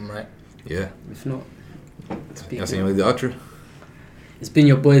got his name right. Yeah. If not, Yasin with the outro. It's been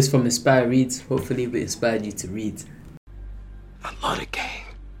your boys from Inspyre Reads. Hopefully we inspired you to read. I love the game.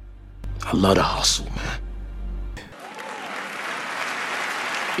 I love the hustle, man.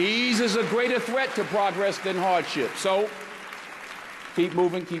 Ease is a greater threat to progress than hardship. So keep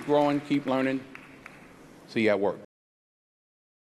moving, keep growing, keep learning. See you at work.